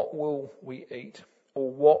 what will we eat?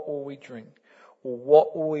 Or what will we drink? Or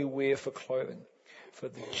what will we wear for clothing? For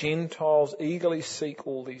the Gentiles eagerly seek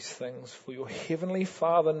all these things, for your heavenly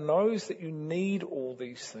Father knows that you need all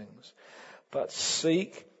these things. But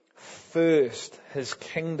seek first his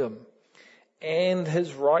kingdom and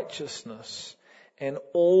his righteousness, and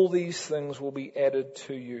all these things will be added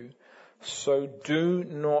to you. So do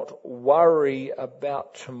not worry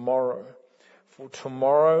about tomorrow, for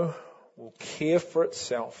tomorrow will care for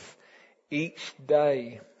itself. Each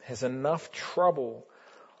day has enough trouble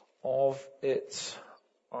of its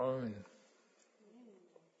own.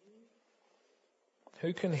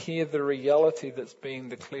 Who can hear the reality that's being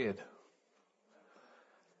declared?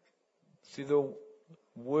 See, the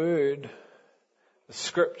word, the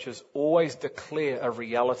scriptures always declare a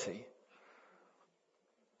reality.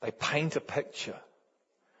 They paint a picture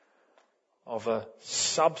of a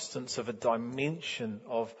substance, of a dimension,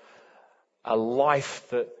 of a life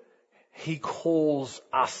that he calls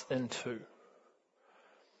us into.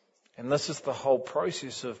 And this is the whole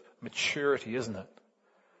process of maturity, isn't it?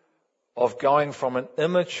 Of going from an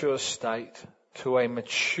immature state to a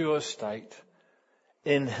mature state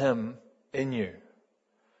in him, in you.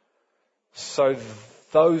 So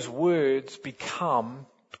those words become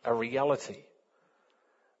a reality.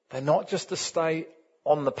 They're not just to stay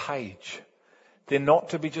on the page. They're not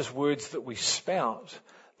to be just words that we spout.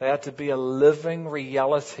 They are to be a living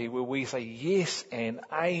reality where we say yes and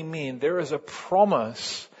amen. There is a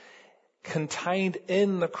promise contained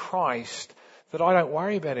in the Christ that I don't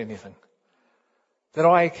worry about anything. That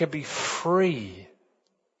I can be free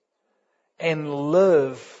and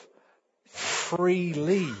live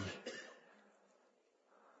freely.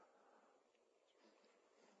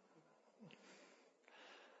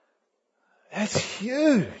 That's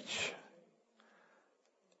huge.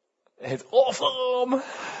 It's awesome.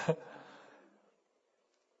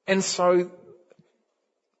 And so,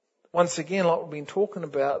 once again, like we've been talking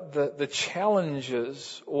about, the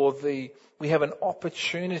challenges or we have an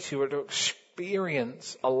opportunity to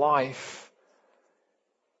experience a life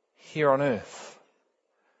here on earth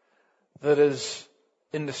that is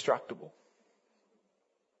indestructible.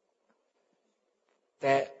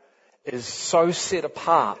 That is so set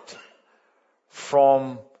apart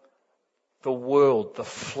from the world, the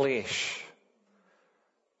flesh,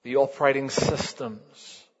 the operating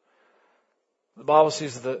systems. The Bible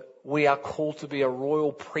says that we are called to be a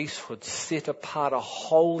royal priesthood, set apart, a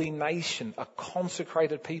holy nation, a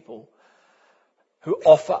consecrated people who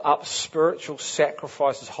offer up spiritual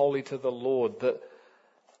sacrifices holy to the Lord, that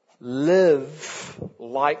live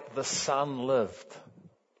like the Son lived.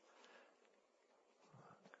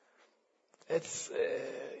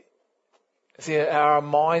 See, our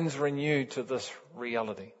minds renewed to this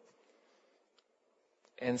reality.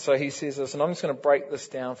 And so he says this, and I'm just going to break this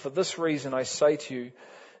down. For this reason I say to you,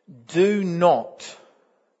 do not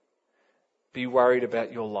be worried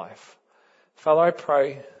about your life. Father, I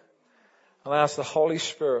pray, I'll ask the Holy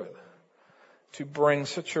Spirit to bring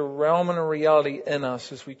such a realm and a reality in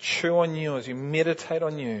us as we chew on you, as we meditate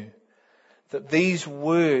on you, that these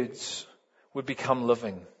words would become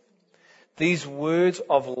living. These words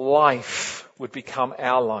of life would become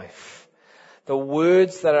our life. The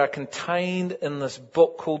words that are contained in this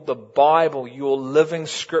book called the Bible, your living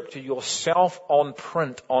scripture, yourself on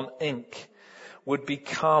print, on ink, would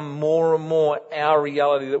become more and more our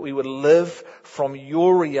reality, that we would live from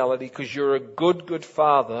your reality because you're a good, good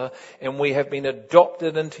Father and we have been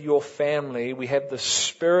adopted into your family. We have the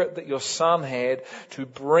Spirit that your Son had to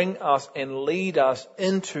bring us and lead us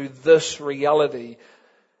into this reality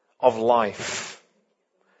of life.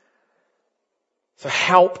 So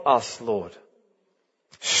help us, Lord.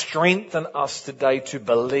 Strengthen us today to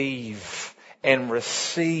believe and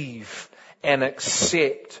receive and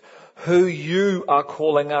accept who you are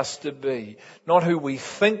calling us to be. Not who we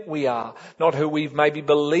think we are, not who we've maybe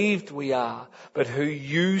believed we are, but who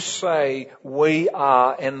you say we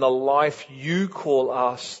are and the life you call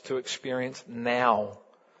us to experience now.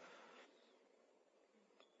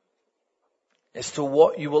 As to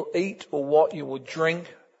what you will eat or what you will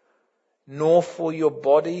drink, nor for your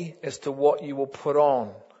body as to what you will put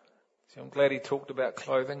on. See, I'm glad he talked about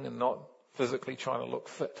clothing and not physically trying to look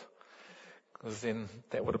fit, because then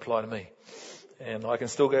that would apply to me. And I can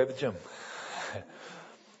still go to the gym.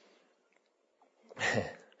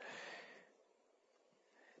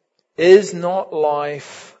 Is not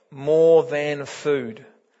life more than food,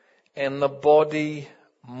 and the body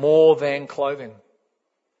more than clothing?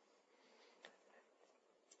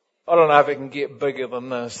 I don't know if it can get bigger than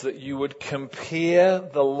this, that you would compare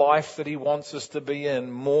the life that he wants us to be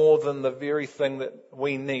in more than the very thing that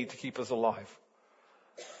we need to keep us alive.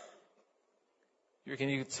 You reckon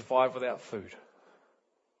you could survive without food?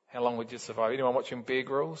 How long would you survive? Anyone watching Bear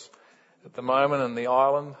Grylls at the moment in the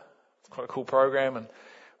island? It's quite a cool program, and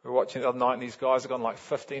we were watching the other night, and these guys have gone like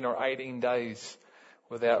 15 or 18 days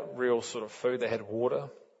without real sort of food. They had water.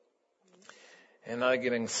 And they're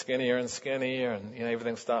getting skinnier and skinnier, and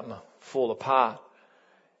everything's starting to fall apart.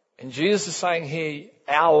 And Jesus is saying here,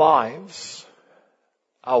 our lives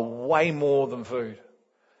are way more than food.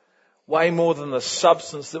 Way more than the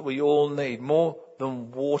substance that we all need. More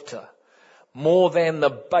than water. More than the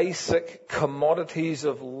basic commodities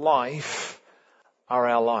of life are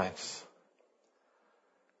our lives.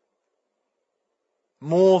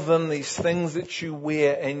 More than these things that you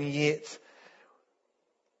wear, and yet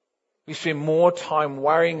we spend more time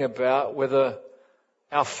worrying about whether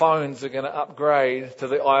our phones are going to upgrade to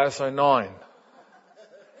the ISO 9.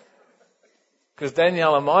 Because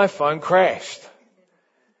Danielle and my phone crashed.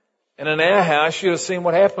 And in our house, you'd have seen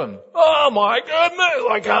what happened. Oh my goodness,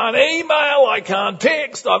 I can't email, I can't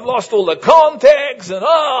text, I've lost all the contacts, and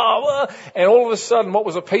all of a sudden what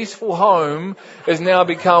was a peaceful home has now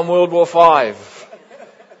become World War V.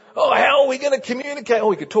 Oh, how are we going to communicate? Oh,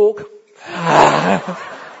 we could talk.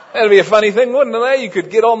 That'd be a funny thing, wouldn't it? You could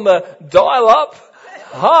get on the dial-up.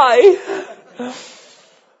 Hi.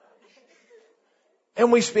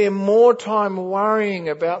 And we spend more time worrying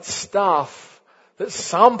about stuff that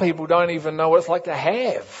some people don't even know what it's like to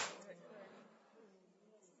have.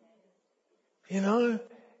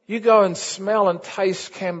 You go and smell and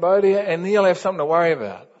taste Cambodia, and you'll have something to worry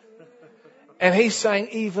about. And he's saying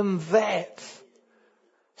even that.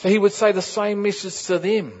 So he would say the same message to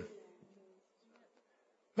them.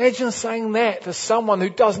 Imagine saying that to someone who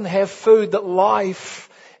doesn't have food, that life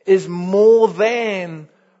is more than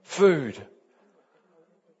food.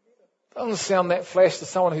 Doesn't sound that flash to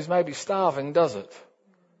someone who's maybe starving, does it?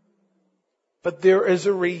 But there is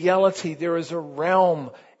a reality, there is a realm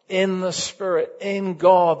in the Spirit, in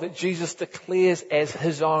God, that Jesus declares as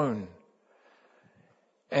his own.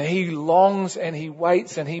 And he longs and he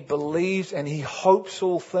waits and he believes and he hopes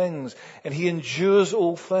all things and he endures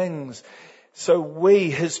all things. So we,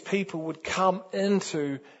 his people, would come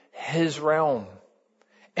into his realm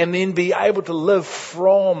and then be able to live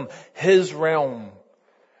from his realm,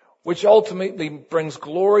 which ultimately brings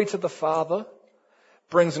glory to the Father,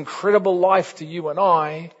 brings incredible life to you and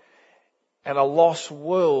I, and a lost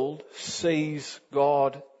world sees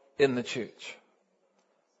God in the church.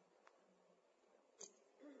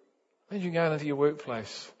 Imagine going into your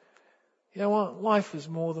workplace. You know what? Life is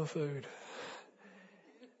more than food.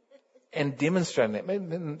 And demonstrating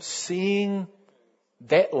that, seeing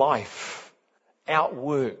that life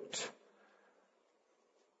outworked.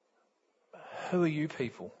 Who are you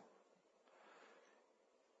people?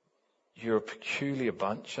 You're a peculiar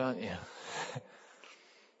bunch, aren't you?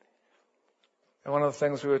 And one of the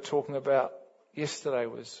things we were talking about yesterday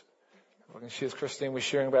was, I can share with Christine, was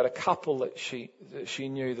sharing about a couple that she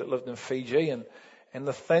knew that lived in Fiji, and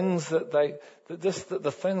the things that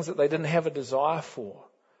the things that they didn't have a desire for.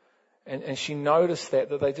 And she noticed that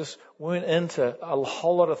they just weren't into a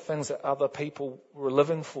whole lot of things that other people were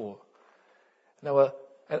living for.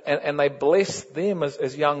 And they blessed them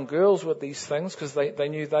as young girls with these things because they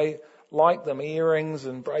knew they liked them, earrings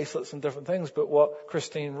and bracelets and different things. But what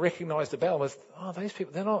Christine recognized about them was, these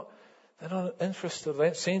people, they're not interested. They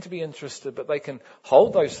don't seem to be interested, but they can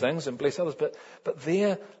hold those things and bless others. But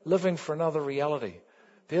they're living for another reality.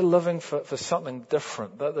 They're living for something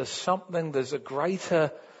different. There's a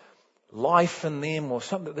greater life in them, or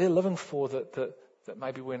something that they're living for that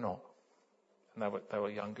maybe we're not. And they were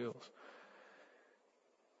young girls.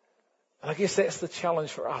 And I guess that's the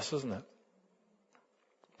challenge for us, isn't it?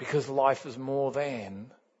 Because life is more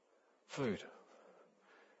than food.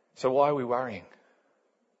 So why are we worrying?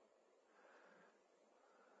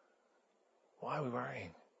 Why are we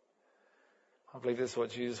worrying? I believe that's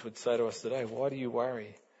what Jesus would say to us today. Why do you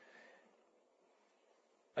worry?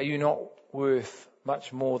 Are you not worth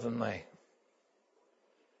much more than they?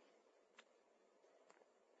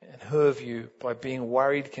 And who of you, by being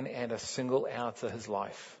worried, can add a single hour to his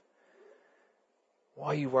life? Why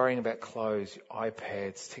are you worrying about clothes,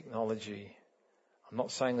 iPads, technology? I'm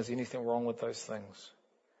not saying there's anything wrong with those things.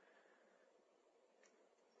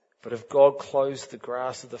 But if God clothes the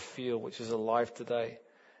grass of the field, which is alive today,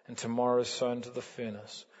 and tomorrow is sown into the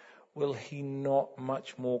furnace, will he not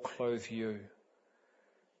much more clothe you?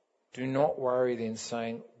 Do not worry then,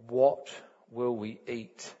 saying, what will we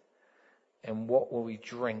eat? And what will we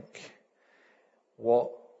drink?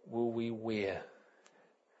 What will we wear?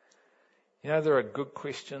 You know, there are good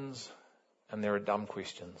questions and there are dumb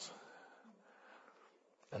questions.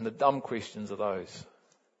 And the dumb questions are those.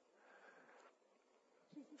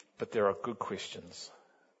 But there are good questions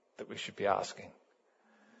that we should be asking.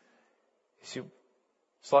 You see,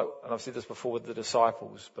 it's like, and I've said this before with the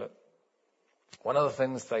disciples, but one of the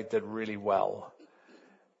things they did really well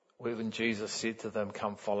when Jesus said to them,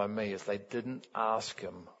 come follow me, is they didn't ask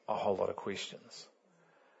him a whole lot of questions.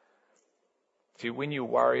 See, when you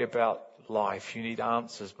worry about life, you need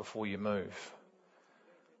answers before you move.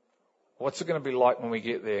 What's it going to be like when we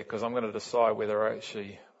get there? Because I'm going to decide whether I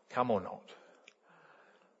actually come or not.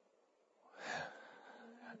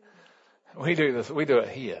 We do this, we do it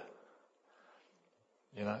here.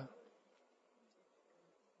 You know?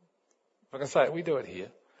 If I can say it, we do it here.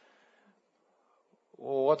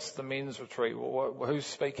 Well, what's the men's retreat? Well, who's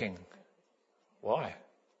speaking? Why?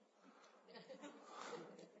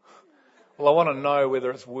 Well, I want to know whether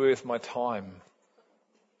it's worth my time.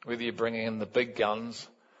 Whether you're bringing in the big guns.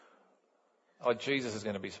 Oh, Jesus is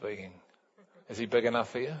going to be speaking. Is he big enough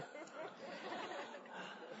for you?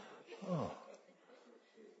 Oh.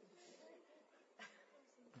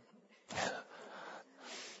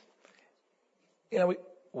 You know,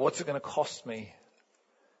 what's it going to cost me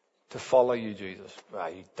to follow you, Jesus?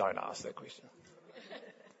 Well, you don't ask that question.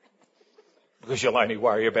 Because you'll only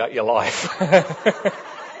worry about your life.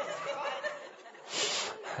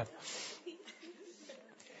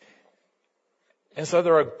 And so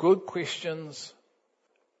there are good questions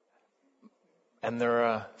and there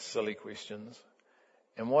are silly questions.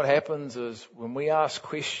 And what happens is when we ask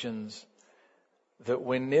questions that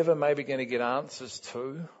we're never maybe going to get answers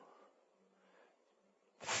to,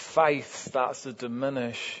 faith starts to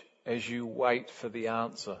diminish as you wait for the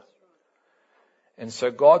answer. And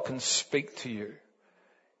so God can speak to you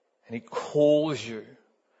and he calls you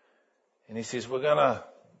and he says, we're going to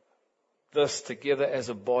this together as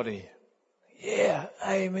a body. Yeah,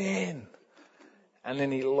 amen. And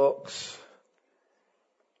then he looks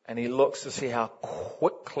to see how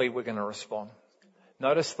quickly we're going to respond.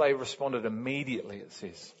 Notice they responded immediately, it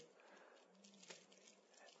says.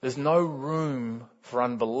 There's no room for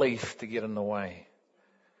unbelief to get in the way.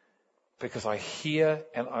 Because I hear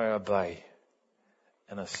and I obey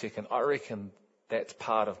in a second. I reckon that's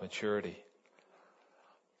part of maturity.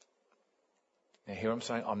 Now here I'm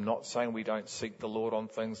saying, I'm not saying we don't seek the Lord on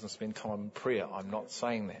things and spend time in prayer. I'm not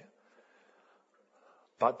saying that.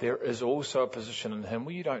 But there is also a position in him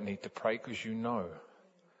where you don't need to pray because you know.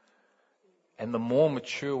 And the more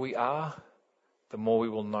mature we are, the more we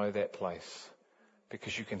will know that place.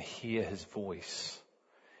 Because you can hear his voice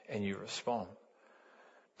and you respond.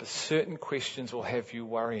 But certain questions will have you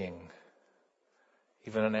worrying,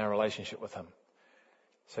 even in our relationship with him.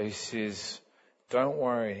 So he says, don't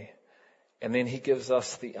worry. And then he gives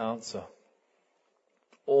us the answer.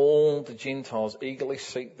 All the Gentiles eagerly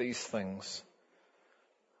seek these things.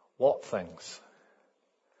 What things?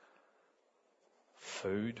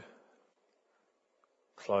 Food,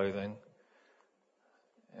 clothing,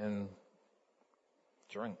 and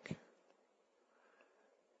drink.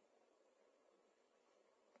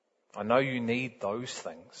 I know you need those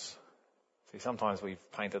things. See, sometimes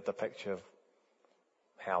we've painted the picture of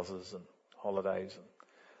houses and holidays and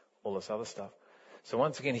all this other stuff. So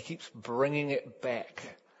once again, he keeps bringing it back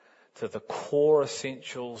to the core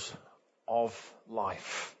essentials of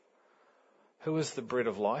life. Who is the bread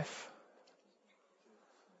of life?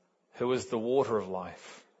 Who is the water of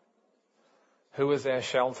life? Who is our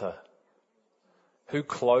shelter? Who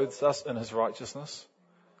clothes us in his righteousness?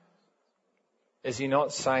 Is he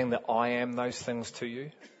not saying that I am those things to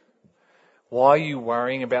you? Why are you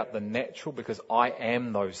worrying about the natural? Because I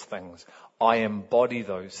am those things. I embody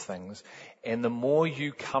those things. And the more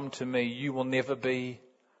you come to me, you will never be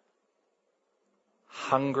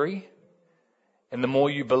hungry. And the more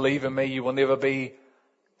you believe in me, you will never be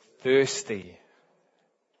thirsty.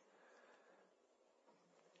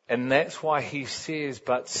 And that's why he says,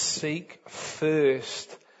 but seek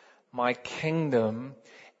first my kingdom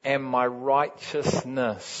and my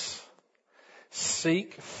righteousness.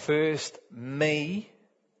 Seek first me.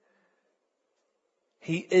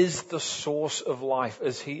 He is the source of life.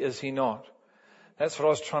 Is he not? That's what I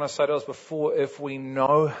was trying to say to us before. If we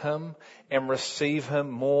know Him and receive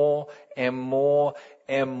Him more and more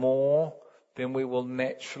and more, then we will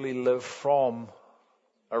naturally live from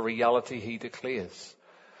a reality He declares.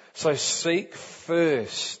 So seek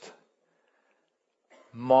first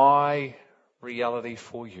my reality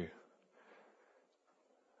for you.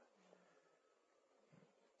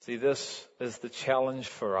 See, this is the challenge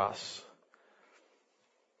for us.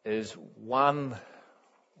 Is one,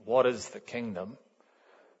 what is the kingdom?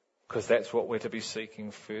 Because that's what we're to be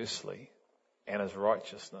seeking firstly, and His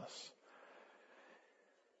righteousness.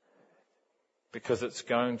 Because it's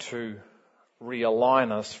going to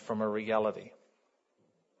realign us from a reality.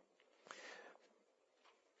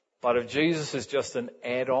 But if Jesus is just an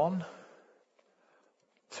add-on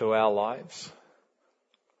to our lives,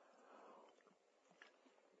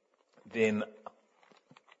 then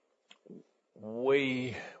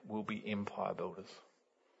we will be empire builders.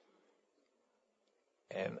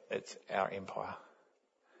 And it's our empire.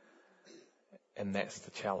 And that's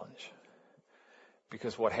the challenge.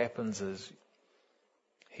 Because what happens is,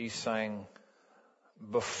 He's saying,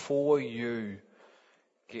 before you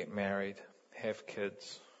get married, have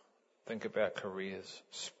kids, think about careers,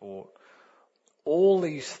 sport, all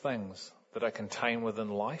these things that are contained within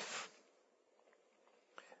life,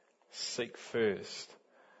 seek first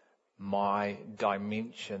my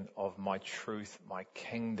dimension of my truth, my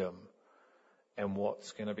kingdom, and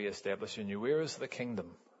what's going to be established in you. Where is the kingdom?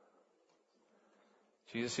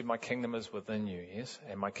 Jesus said, my kingdom is within you, yes?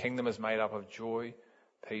 And my kingdom is made up of joy,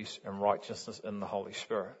 peace, and righteousness in the Holy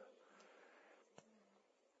Spirit.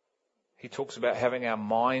 He talks about having our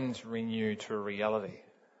minds renewed to a reality.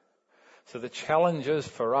 So the challenge is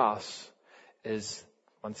for us is,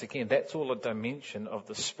 once again, that's all a dimension of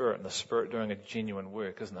the Spirit, and the Spirit doing a genuine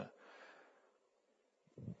work, isn't it?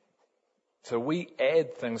 So we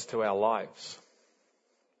add things to our lives.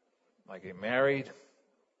 I get married,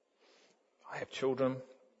 I have children,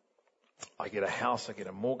 I get a house, I get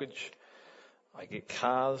a mortgage, I get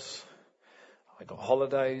cars, I got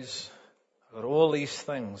holidays, I got all these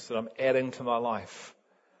things that I'm adding to my life.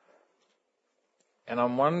 And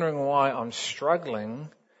I'm wondering why I'm struggling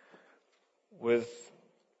with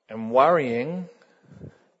and worrying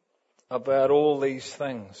about all these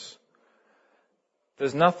things.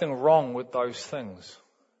 There's nothing wrong with those things.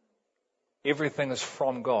 Everything is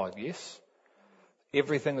from God, yes?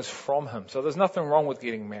 Everything is from Him. So there's nothing wrong with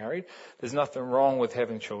getting married. There's nothing wrong with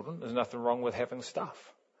having children. There's nothing wrong with having stuff.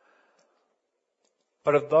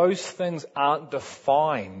 But if those things aren't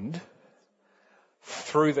defined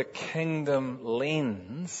through the kingdom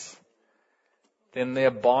lens, then they're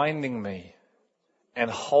binding me and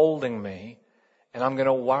holding me, and I'm going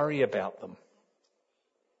to worry about them.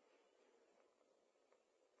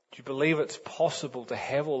 Do you believe it's possible to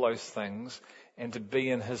have all those things and to be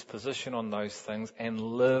in His position on those things and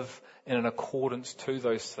live in an accordance to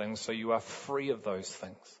those things so you are free of those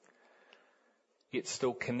things, yet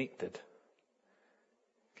still connected?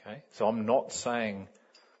 Okay, so I'm not saying,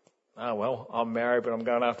 oh well, I'm married but I'm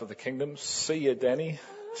going after the kingdom. See you, Danny.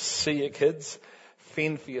 See you, kids.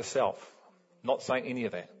 Fend for yourself. Not saying any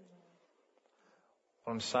of that.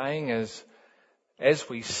 What I'm saying is, as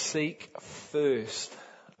we seek first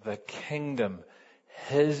the kingdom,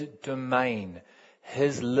 His domain,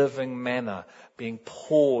 His living manna being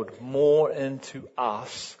poured more into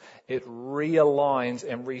us, it realigns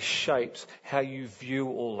and reshapes how you view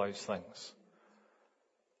all those things.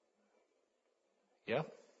 Yeah?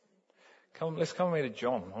 Let's come over to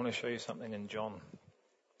John. I want to show you something in John.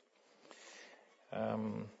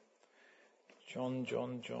 John. I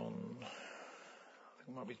think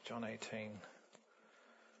it might be John 18.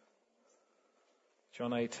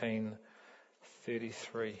 John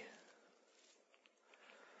 18:33.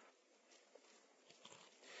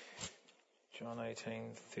 John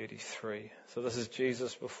 18:33. So this is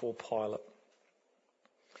Jesus before Pilate.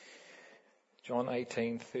 John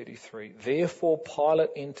 18:33. Therefore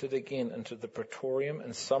Pilate entered again into the praetorium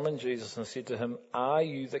and summoned Jesus and said to him, "Are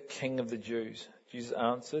you the King of the Jews?" Jesus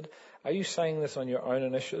answered, "Are you saying this on your own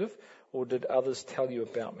initiative, or did others tell you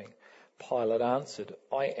about me?" Pilate answered,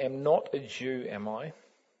 "I am not a Jew, am I?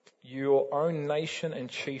 Your own nation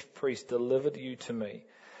and chief priest delivered you to me.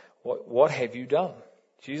 What have you done?"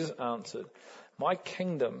 Jesus answered, "My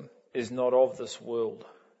kingdom is not of this world.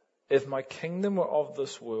 If my kingdom were of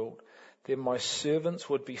this world, then my servants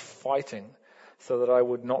would be fighting so that I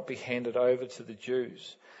would not be handed over to the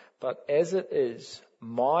Jews. But as it is,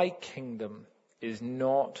 my kingdom is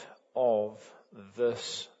not of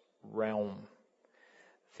this realm."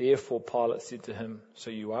 Therefore Pilate said to him, "So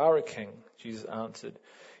you are a king?" Jesus answered,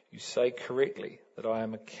 "You say correctly that I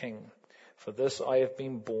am a king. For this I have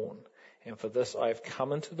been born, and for this I have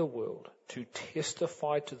come into the world, to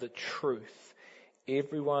testify to the truth.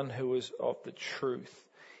 Everyone who is of the truth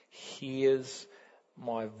hears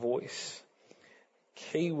my voice.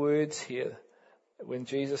 Key words here when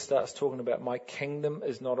Jesus starts talking about my kingdom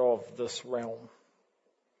is not of this realm.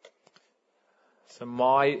 So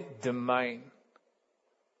my domain,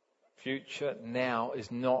 future, now,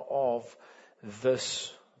 is not of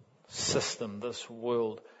this system, this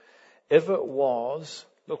world. If it was,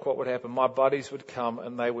 look what would happen. My buddies would come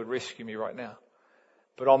and they would rescue me right now.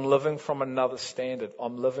 But I'm living from another standard.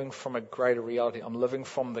 I'm living from a greater reality. I'm living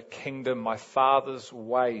from the kingdom, my Father's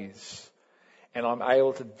ways. And I'm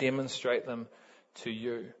able to demonstrate them to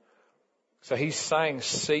you. So he's saying,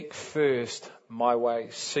 seek first my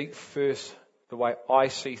ways. Seek first the way I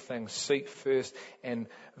see things. Seek first and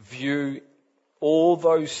view all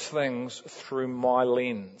those things through my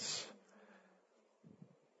lens.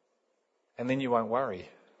 And then you won't worry.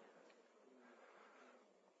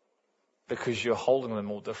 Because you're holding them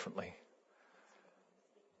all differently.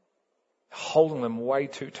 Holding them way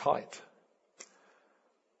too tight.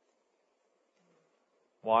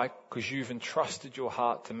 Why? Because you've entrusted your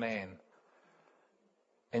heart to man.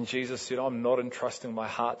 And Jesus said, I'm not entrusting my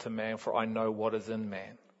heart to man, for I know what is in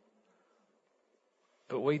man.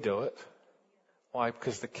 But we do it. Why?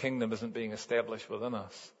 Because the kingdom isn't being established within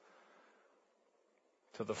us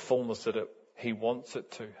to the fullness that he wants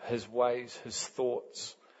it to. His ways, his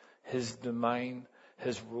thoughts, his domain,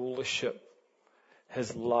 his rulership,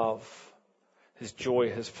 his love, his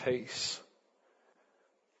joy, his peace.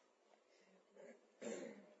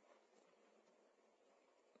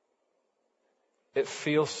 It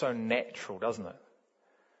feels so natural, doesn't it?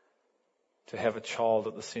 To have a child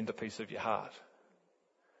at the centerpiece of your heart.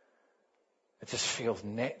 It just feels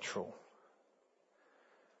natural.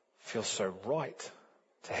 It feels so right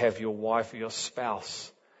to have your wife or your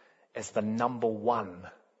spouse as the number one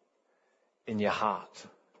in your heart,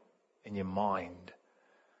 in your mind.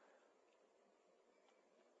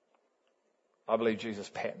 I believe Jesus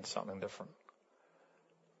patterned something different.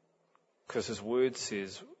 Because his word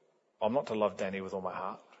says, I'm not to love Danny with all my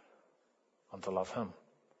heart. I'm to love him.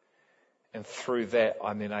 And through that,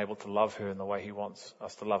 I'm then able to love her in the way he wants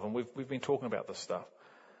us to love. And we've been talking about this stuff.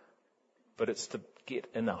 But it's to get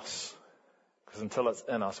in us. Because until it's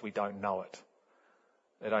in us, we don't know it.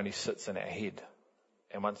 It only sits in our head.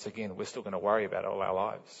 And once again, we're still going to worry about it all our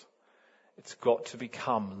lives. It's got to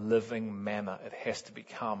become living manna. It has to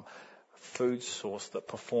become a food source that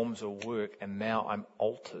performs a work. And now I'm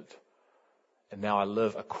altered. And now I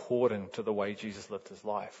live according to the way Jesus lived his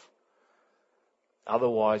life.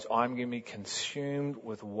 Otherwise, I'm going to be consumed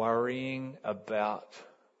with worrying about,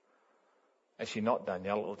 actually not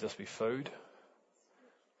Danielle, it'll just be food,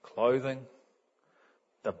 clothing,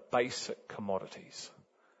 the basic commodities.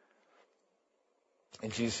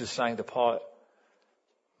 And Jesus is saying to Pilate,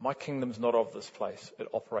 my kingdom's not of this place. It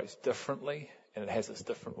operates differently and it has its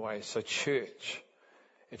different ways. So church,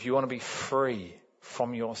 if you want to be free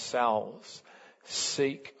from yourselves,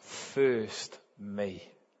 seek first me.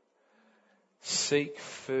 Seek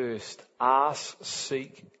first, ask,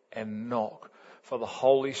 seek, and knock. For the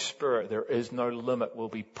Holy Spirit, there is no limit, will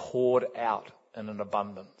be poured out in an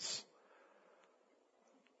abundance.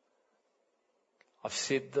 I've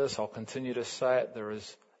said this, I'll continue to say it. There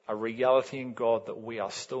is a reality in God that we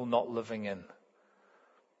are still not living in,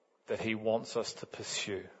 that he wants us to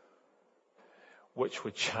pursue, which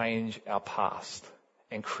would change our past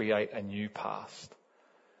and create a new past.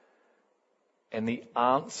 And the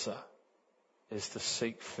answer is to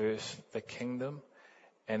seek first the kingdom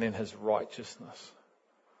and then his righteousness.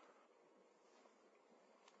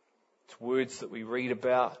 It's words that we read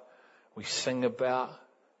about, we sing about.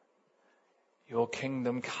 Your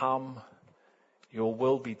kingdom come, your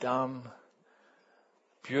will be done.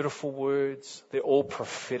 Beautiful words, they're all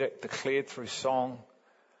prophetic, declared through song.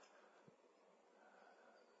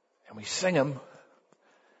 And we sing them,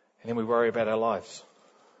 and then we worry about our lives.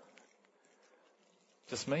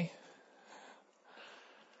 Just me?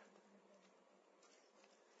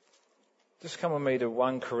 Just come with me to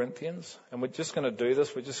 1 Corinthians, and we're just going to do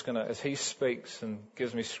this. We're just going to, as he speaks and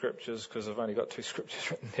gives me scriptures, because I've only got 2 scriptures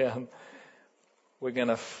written down, we're going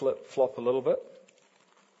to flip-flop a little bit.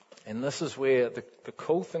 And this is where the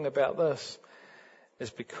cool thing about this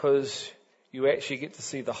is because you actually get to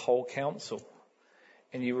see the whole counsel.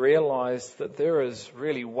 And you realize that there is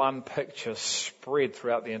really one picture spread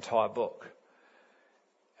throughout the entire book.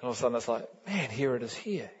 And all of a sudden it's like, man, here it is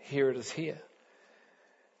here. Here it is here.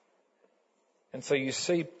 And so you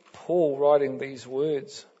see Paul writing these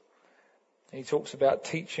words. He talks about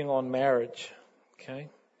teaching on marriage. Okay?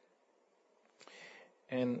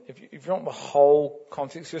 And if you want the whole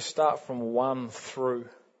context, just start from 1 through.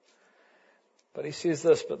 But he says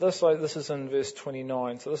this, this is in verse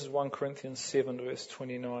 29. So this is 1 Corinthians 7 verse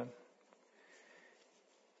 29.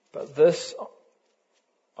 But this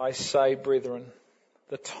I say, brethren,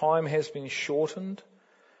 the time has been shortened,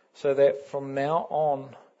 so that from now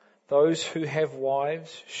on those who have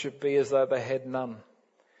wives should be as though they had none,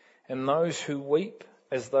 and those who weep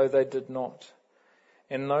as though they did not,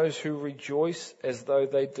 and those who rejoice as though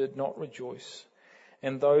they did not rejoice,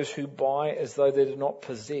 and those who buy as though they did not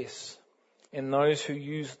possess, and those who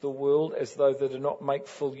use the world as though they did not make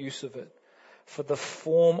full use of it. For the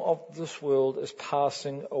form of this world is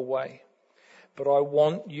passing away. But I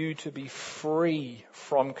want you to be free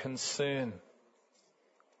from concern.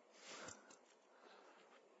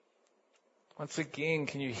 Once again,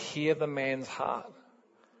 can you hear the man's heart?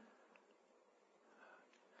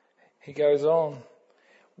 He goes on.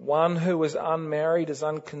 One who is unmarried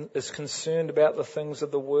is concerned about the things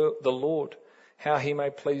of the Lord, how he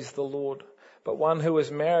may please the Lord. But one who is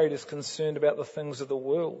married is concerned about the things of the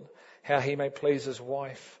world, how he may please his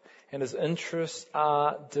wife, and his interests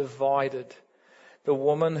are divided. The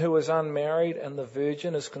woman who is unmarried and the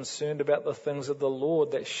virgin is concerned about the things of the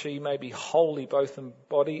Lord, that she may be holy both in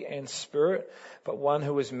body and spirit. But one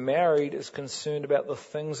who is married is concerned about the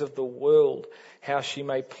things of the world, how she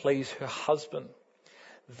may please her husband.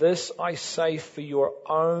 This I say for your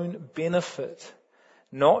own benefit,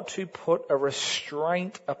 not to put a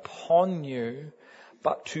restraint upon you,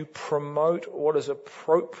 but to promote what is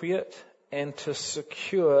appropriate and to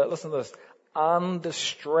secure, listen to this,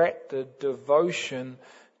 undistracted devotion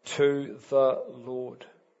to the Lord.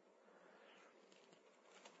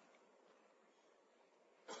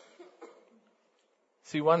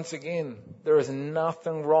 See, once again, there is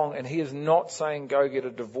nothing wrong, and he is not saying go get a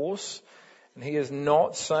divorce, and he is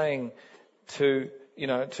not saying to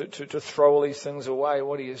throw all these things away.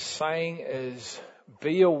 What he is saying is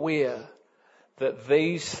be aware that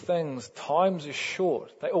these things, times are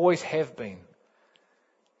short. They always have been.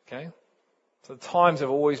 Okay? So the times have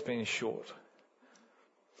always been short.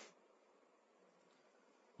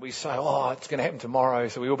 We say, it's going to happen tomorrow,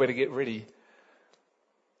 so we all better get ready.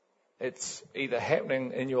 It's either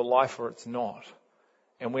happening in your life or it's not.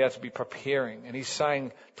 And we have to be preparing. And he's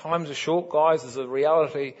saying, times are short, guys. There's a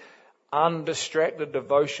reality. Undistracted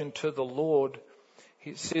devotion to the Lord.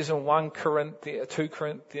 He says in 2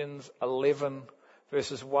 Corinthians 11,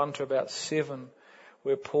 verses 1 to about 7,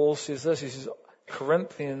 where Paul says this. He says,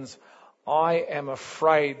 Corinthians, I am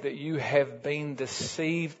afraid that you have been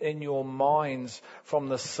deceived in your minds from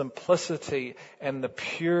the simplicity and the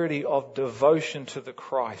purity of devotion to the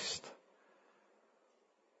Christ.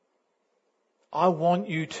 I want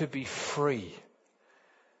you to be free.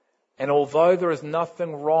 And although there is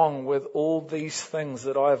nothing wrong with all these things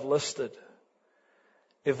that I have listed,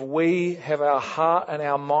 if we have our heart and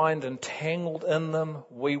our mind entangled in them,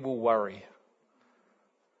 we will worry.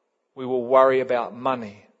 We will worry about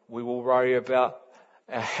money. We will worry about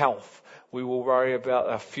our health. We will worry about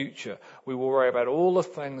our future. We will worry about all the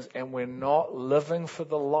things, and we're not living for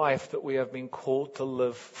the life that we have been called to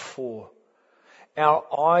live for. Our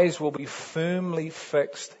eyes will be firmly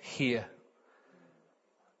fixed here.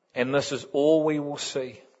 And this is all we will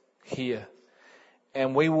see here.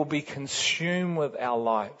 And we will be consumed with our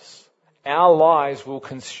lives. Our lives will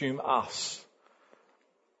consume us.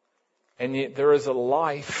 And yet there is a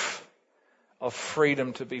life of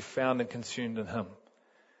freedom to be found and consumed in Him.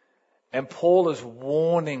 And Paul is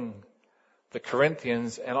warning the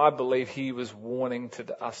Corinthians, and I believe he was warning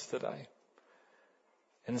to us today,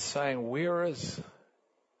 and saying, where is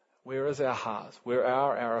our hearts? Where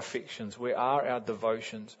are our affections? Where are our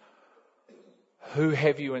devotions? Who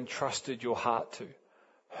have you entrusted your heart to?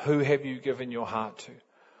 Who have you given your heart to?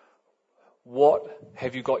 What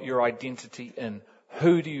have you got your identity in?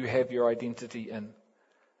 Who do you have your identity in?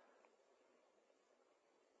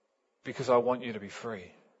 Because I want you to be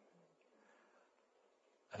free.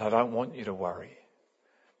 And I don't want you to worry.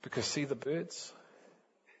 Because see the birds?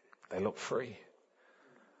 They look free.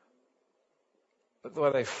 But the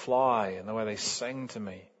way they fly and the way they sing to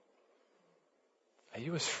me, are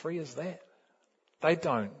you as free as that? They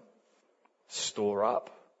don't store up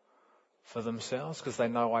for themselves because they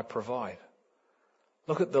know I provide.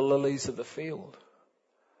 Look at the lilies of the field.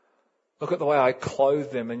 Look at the way I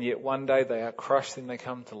clothe them, and yet one day they are crushed and they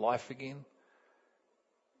come to life again.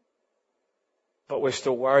 But we're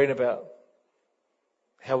still worried about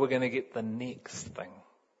how we're going to get the next thing.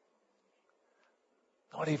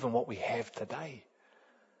 Not even what we have today.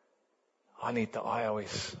 I need the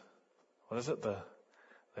iOS. What is it? The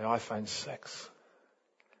iPhone 6.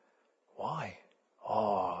 Why?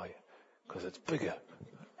 Oh, because it's bigger.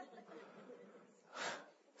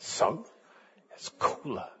 So, it's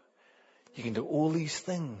cooler. You can do all these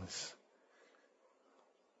things.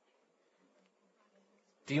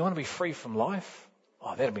 Do you want to be free from life?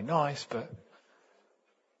 Oh, that'd be nice, but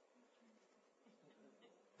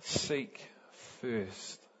seek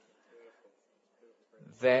first.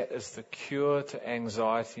 That is the cure to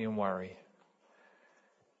anxiety and worry.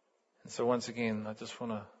 And so once again, I'm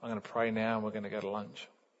going to pray now and we're going to go to lunch.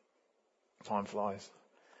 Time flies.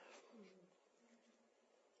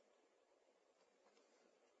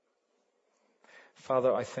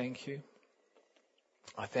 Father, I thank you.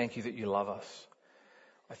 I thank you that you love us.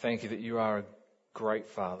 I thank you that you are a great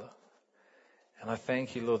Father. And I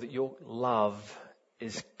thank you, Lord, that your love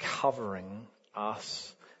is covering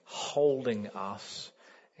us, holding us,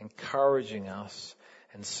 encouraging us,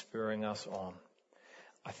 and spurring us on.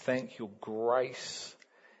 I thank your grace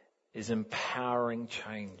is empowering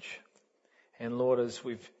change. And Lord, as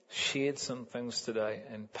we've shared some things today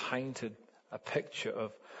and painted a picture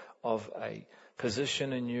of a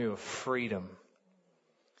position in you of freedom,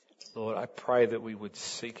 Lord, I pray that we would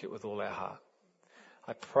seek it with all our heart.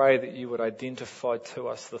 I pray that you would identify to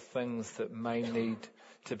us the things that may need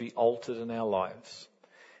to be altered in our lives.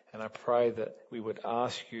 And I pray that we would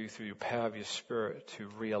ask you through your power of your Spirit to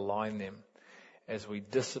realign them as we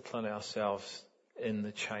discipline ourselves in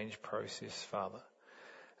the change process, Father.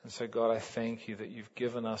 And so, God, I thank you that you've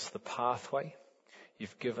given us the pathway.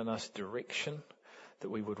 You've given us direction, that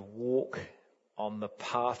we would walk on the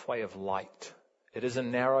pathway of light. It is a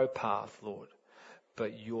narrow path, Lord,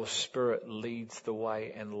 but your Spirit leads the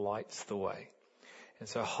way and lights the way. And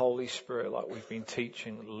so, Holy Spirit, like we've been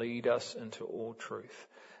teaching, lead us into all truth.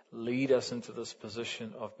 Lead us into this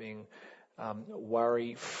position of being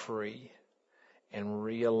worry-free and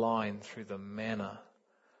realigned through the manner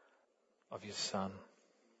of your Son.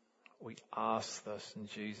 We ask this in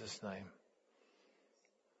Jesus' name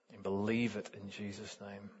and believe it in Jesus'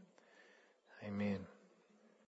 name. Amen.